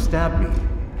saw you stab me.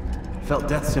 Felt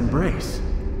death's embrace.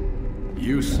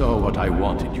 You saw what I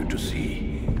wanted you to see.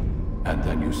 And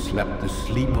then you slept the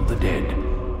sleep of the dead,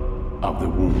 of the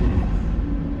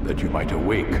womb, that you might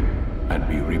awake and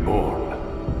be reborn.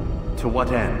 To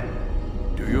what end?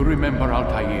 Do you remember,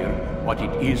 Altair, what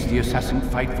it is the assassins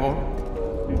fight for?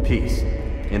 Peace,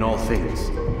 in all things.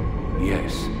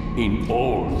 Yes, in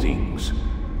all things.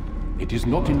 It is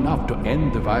not enough to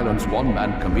end the violence one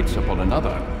man commits upon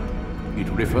another. It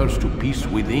refers to peace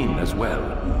within as well.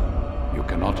 You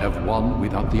cannot have one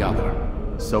without the other.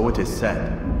 So it is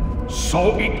said.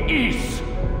 So it is!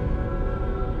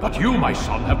 But you, my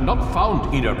son, have not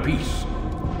found inner peace.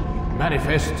 It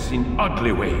manifests in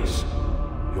ugly ways.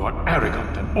 You are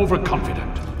arrogant and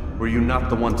overconfident. Were you not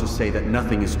the one to say that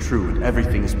nothing is true and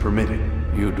everything is permitted?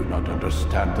 You do not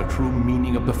understand the true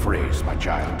meaning of the phrase, my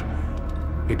child.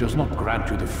 It does not grant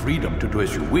you the freedom to do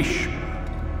as you wish.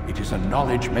 It is a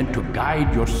knowledge meant to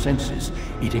guide your senses.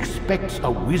 It expects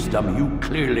a wisdom you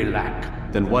clearly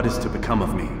lack. Then what is to become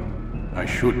of me? I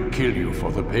should kill you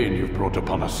for the pain you've brought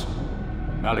upon us.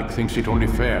 Malik thinks it only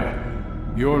fair.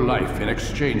 Your life in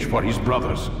exchange for his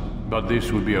brother's. But this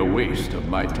would be a waste of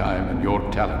my time and your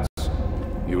talents.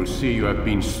 You'll see you have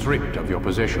been stripped of your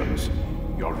possessions.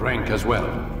 Your rank as well.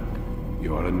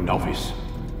 You are a novice.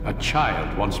 A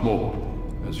child once more.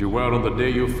 As you were on the day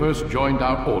you first joined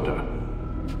our order.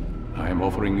 I am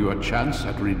offering you a chance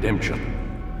at redemption.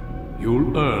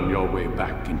 You'll earn your way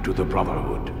back into the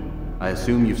Brotherhood. I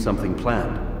assume you've something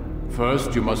planned.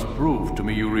 First, you must prove to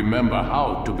me you remember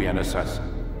how to be an assassin.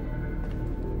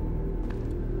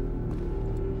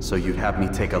 So you'd have me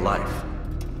take a life?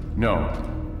 No.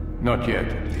 Not yet,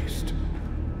 at least.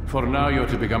 For now, you're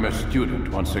to become a student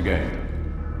once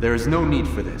again. There is no need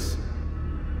for this.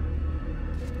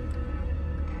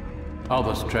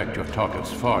 Others tracked your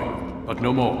targets for you, but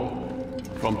no more.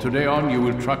 From today on, you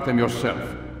will track them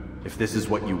yourself. If this is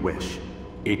what you wish.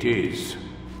 It is.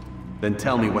 Then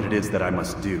tell me what it is that I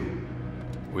must do.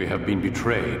 We have been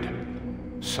betrayed.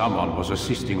 Someone was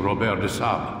assisting Robert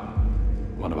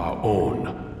Désilets, one of our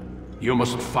own. You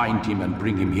must find him and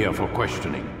bring him here for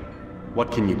questioning.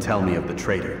 What can you tell me of the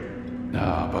traitor?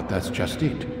 Ah, but that's just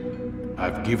it.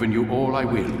 I've given you all I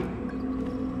will.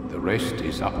 The rest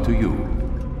is up to you.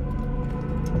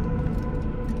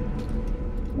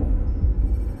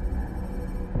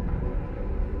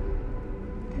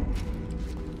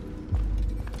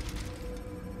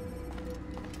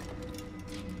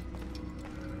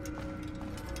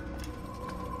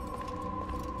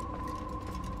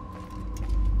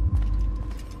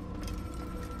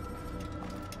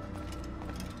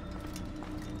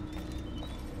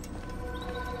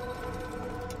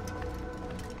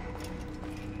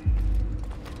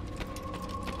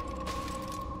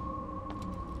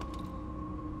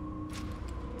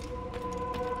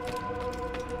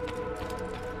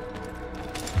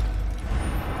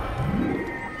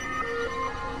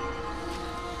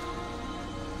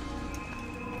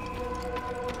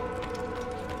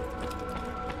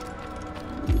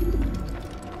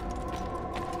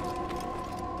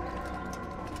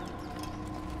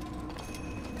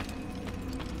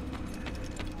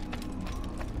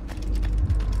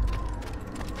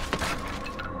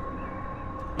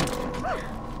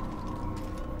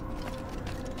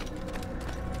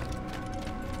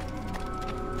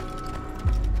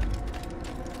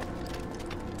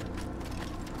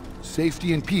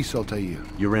 Safety and peace, Altair.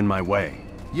 You're in my way.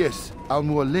 Yes,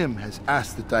 Al-Mualim has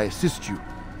asked that I assist you.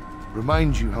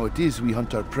 Remind you how it is we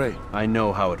hunt our prey. I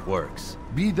know how it works.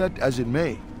 Be that as it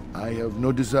may, I have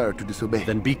no desire to disobey.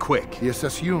 Then be quick. The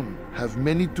Assassin have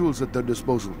many tools at their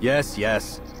disposal. Yes,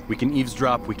 yes. We can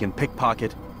eavesdrop, we can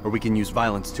pickpocket, or we can use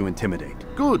violence to intimidate.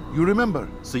 Good, you remember.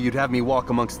 So you'd have me walk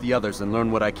amongst the others and learn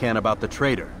what I can about the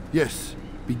traitor? Yes.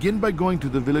 Begin by going to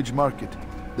the village market.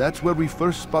 That's where we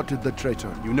first spotted the traitor.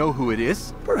 You know who it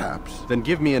is? Perhaps. Then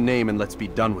give me a name and let's be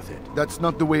done with it. That's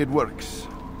not the way it works.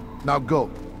 Now go.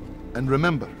 And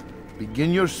remember,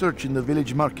 begin your search in the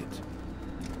village market.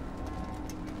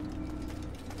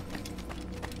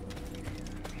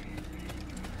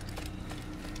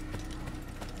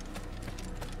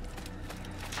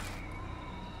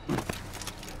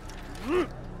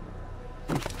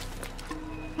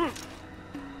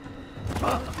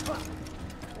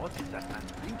 What is that man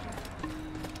thinking?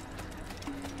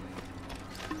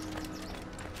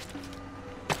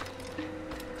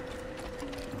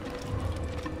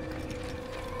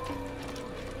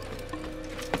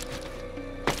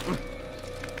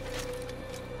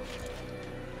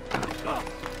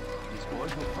 These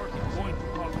boys will hurt you going to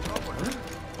cause trouble.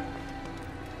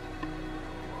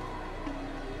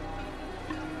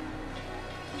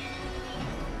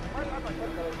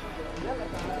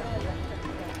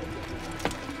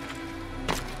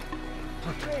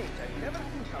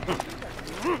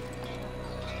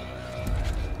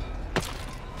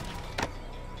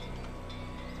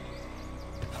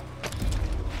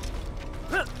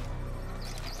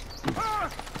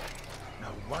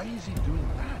 Now, why is he doing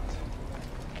that?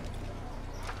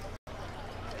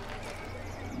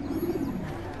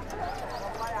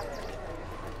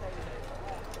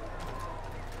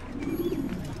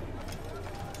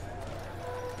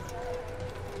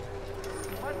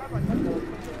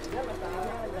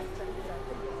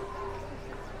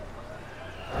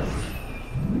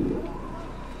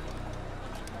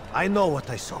 I know what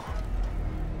I saw.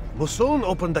 Musoon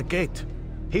opened the gate.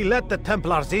 He let the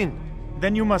Templars in.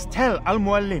 Then you must tell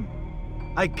Al-Mualim.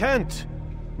 I can't.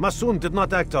 Musoon did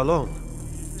not act alone.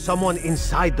 Someone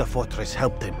inside the fortress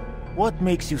helped him. What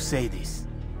makes you say this?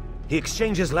 He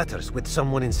exchanges letters with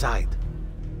someone inside.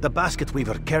 The basket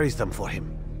weaver carries them for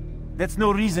him. That's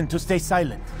no reason to stay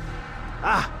silent.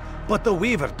 Ah, but the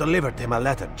weaver delivered him a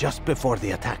letter just before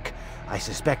the attack. I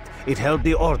suspect it held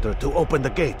the order to open the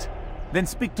gate. Then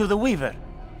speak to the weaver.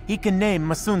 He can name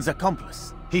Musoon's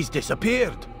accomplice. He's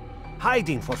disappeared.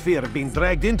 Hiding for fear of being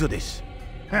dragged into this.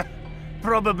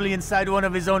 Probably inside one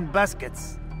of his own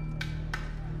baskets.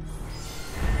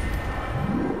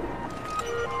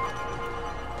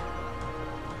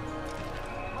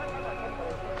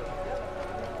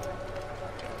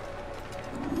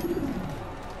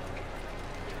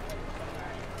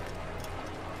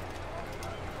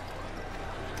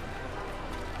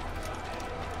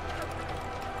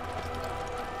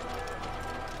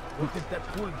 What is that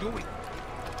fool doing?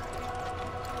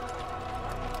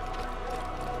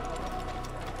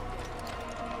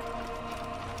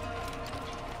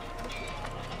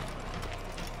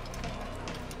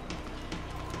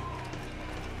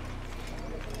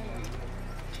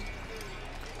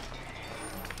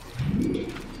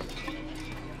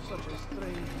 Such a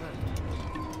strange man.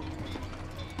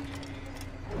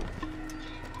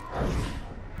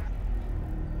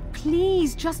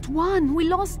 Please, just one. We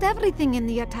lost everything in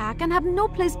the attack and have no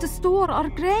place to store our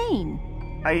grain.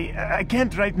 I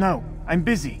can't right now. I'm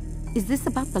busy. Is this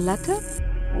about the letter?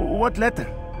 What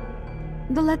letter?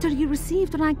 The letter you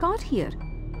received when I got here.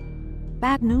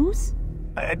 Bad news?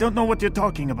 I don't know what you're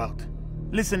talking about.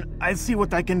 Listen, I'll see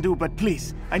what I can do, but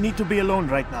please, I need to be alone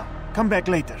right now. Come back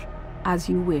later. As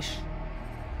you wish.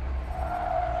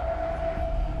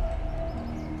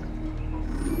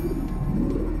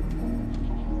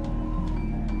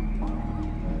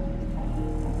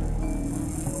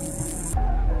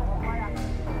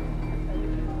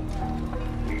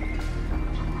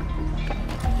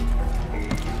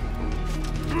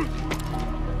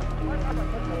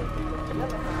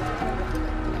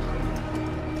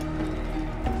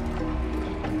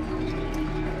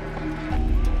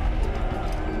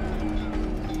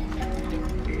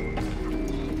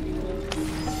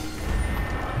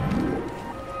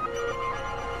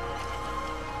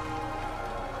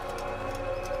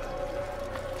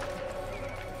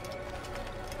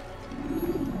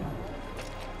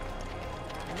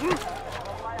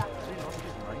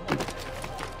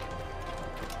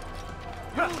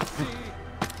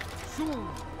 Soon,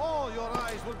 all your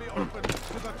eyes will be opened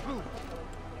to the truth.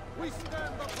 We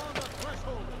stand upon the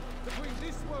threshold between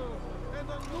this world and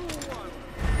a new one.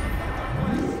 A better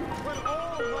place where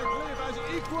all might live as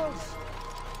equals.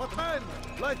 But men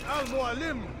like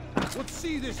Al-Mualim would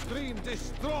see this dream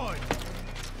destroyed.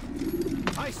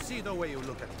 I see the way you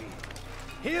look at me.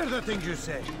 Hear the things you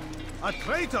say. A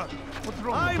traitor?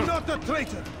 I'm not a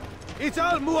traitor. It's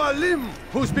Al-Mualim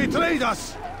who's betrayed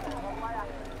us.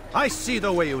 I see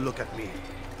the way you look at me.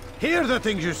 Hear the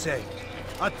things you say.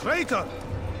 A traitor?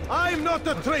 I'm not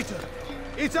a traitor.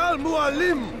 It's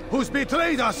Al-Mualim who's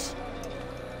betrayed us.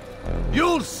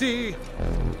 You'll see.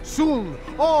 Soon,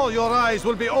 all your eyes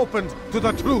will be opened to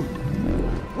the truth.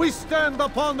 We stand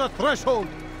upon the threshold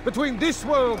between this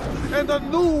world and a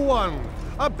new one.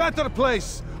 A better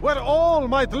place where all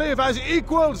might live as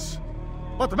equals.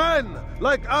 But men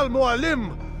like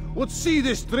Al-Mualim would see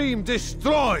this dream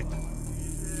destroyed.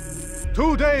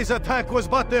 Today's attack was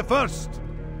but the first.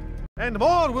 And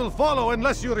more will follow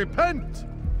unless you repent.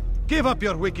 Give up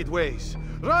your wicked ways.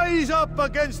 Rise up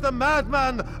against the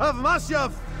madman of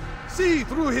Masyaf. See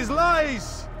through his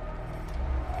lies.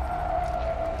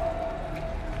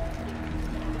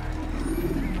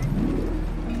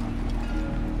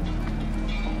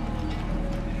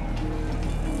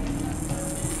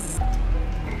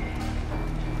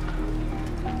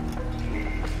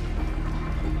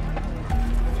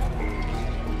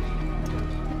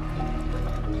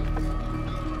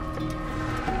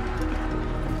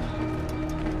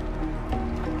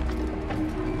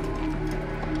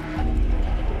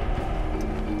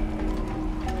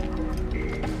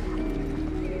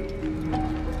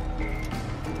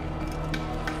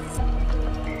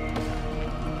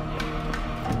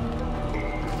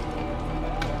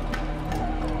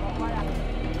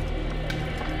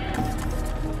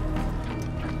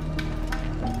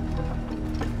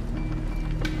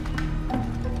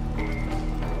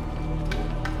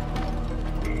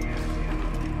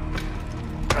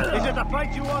 Is it the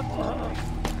fight you want?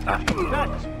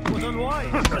 That was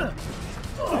unwise.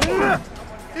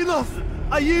 Enough!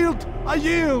 I yield! I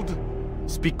yield!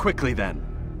 Speak quickly then.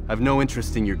 I've no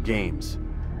interest in your games.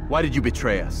 Why did you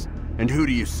betray us? And who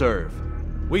do you serve?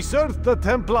 We serve the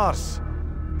Templars.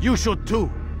 You should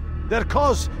too. Their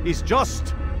cause is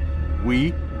just.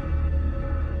 We?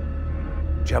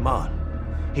 Jamal.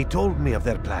 He told me of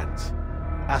their plans.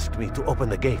 Asked me to open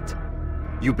the gate.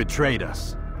 You betrayed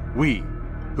us. We,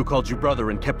 who called you brother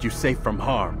and kept you safe from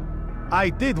harm. I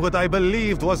did what I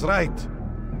believed was right.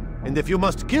 And if you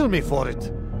must kill me for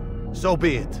it, so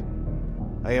be it.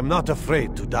 I am not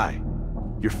afraid to die.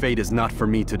 Your fate is not for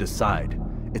me to decide.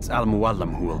 It's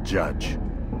Al-Mualim who will judge.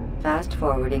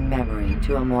 Fast-forwarding memory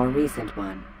to a more recent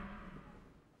one.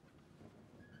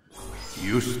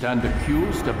 You stand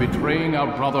accused of betraying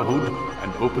our Brotherhood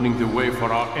and opening the way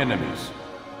for our enemies.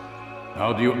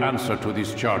 How do you answer to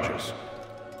these charges?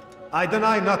 I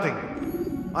deny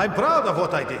nothing. I'm proud of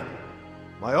what I did.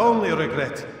 My only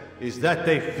regret is that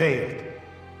they failed.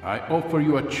 I offer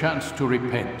you a chance to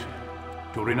repent,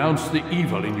 to renounce the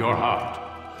evil in your heart.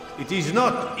 It is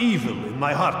not evil in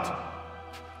my heart,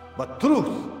 but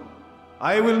truth.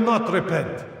 I will not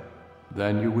repent.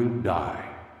 Then you will die.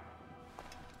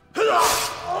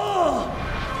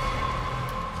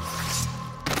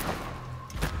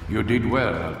 You did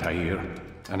well, Altair,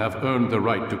 and have earned the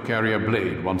right to carry a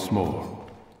blade once more.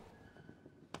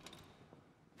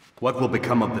 What will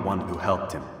become of the one who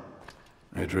helped him?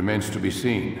 It remains to be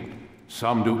seen.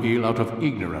 Some do ill out of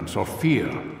ignorance or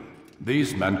fear.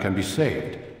 These men can be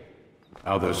saved.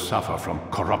 Others suffer from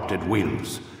corrupted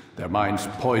wills, their minds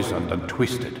poisoned and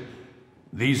twisted.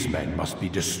 These men must be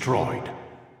destroyed.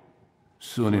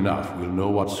 Soon enough, we'll know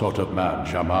what sort of man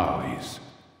Jamal is.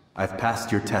 I've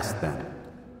passed your test then.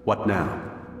 What now?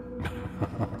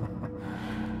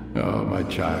 Oh, my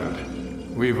child.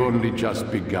 We've only just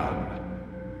begun.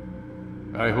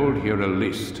 I hold here a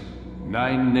list.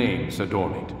 9 names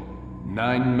adorn it.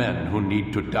 9 men who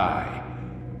need to die.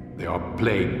 They are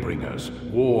plague bringers,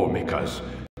 war makers.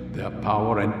 Their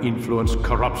power and influence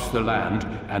corrupts the land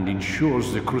and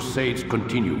ensures the Crusades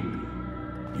continue.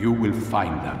 You will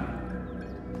find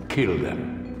them. Kill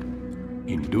them.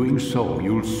 In doing so,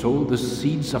 you'll sow the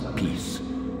seeds of peace,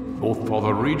 both for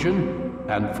the region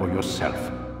and for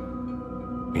yourself.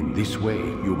 In this way,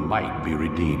 you might be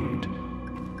redeemed.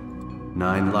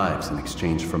 9 lives in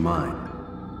exchange for mine.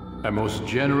 A most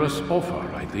generous offer,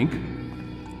 I think.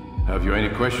 Have you any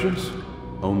questions?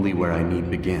 Only where I need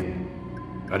begin.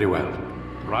 Very well.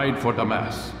 Ride for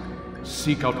Damas.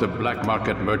 Seek out the black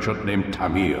market merchant named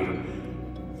Tamir.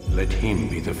 Let him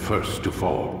be the first to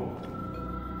fall.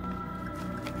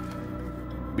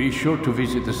 Be sure to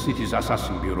visit the city's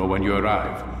assassin bureau when you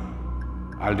arrive.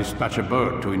 I'll dispatch a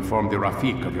bird to inform the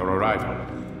Rafik of your arrival.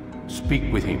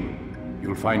 Speak with him.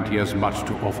 You'll find he has much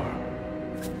to offer.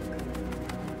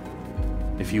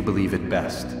 if you believe it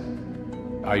best.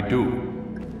 I do.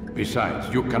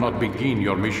 Besides, you cannot begin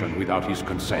your mission without his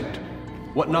consent.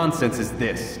 What nonsense is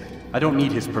this? I don't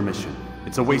need his permission.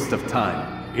 It's a waste of time.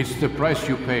 It's the price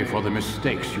you pay for the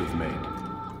mistakes you've made.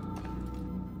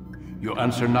 You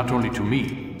answer not only to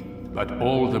me, but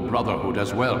all the Brotherhood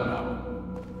as well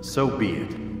now. So be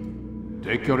it.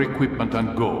 Take your equipment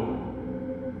and go.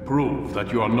 Prove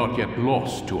that you are not yet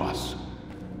lost to us.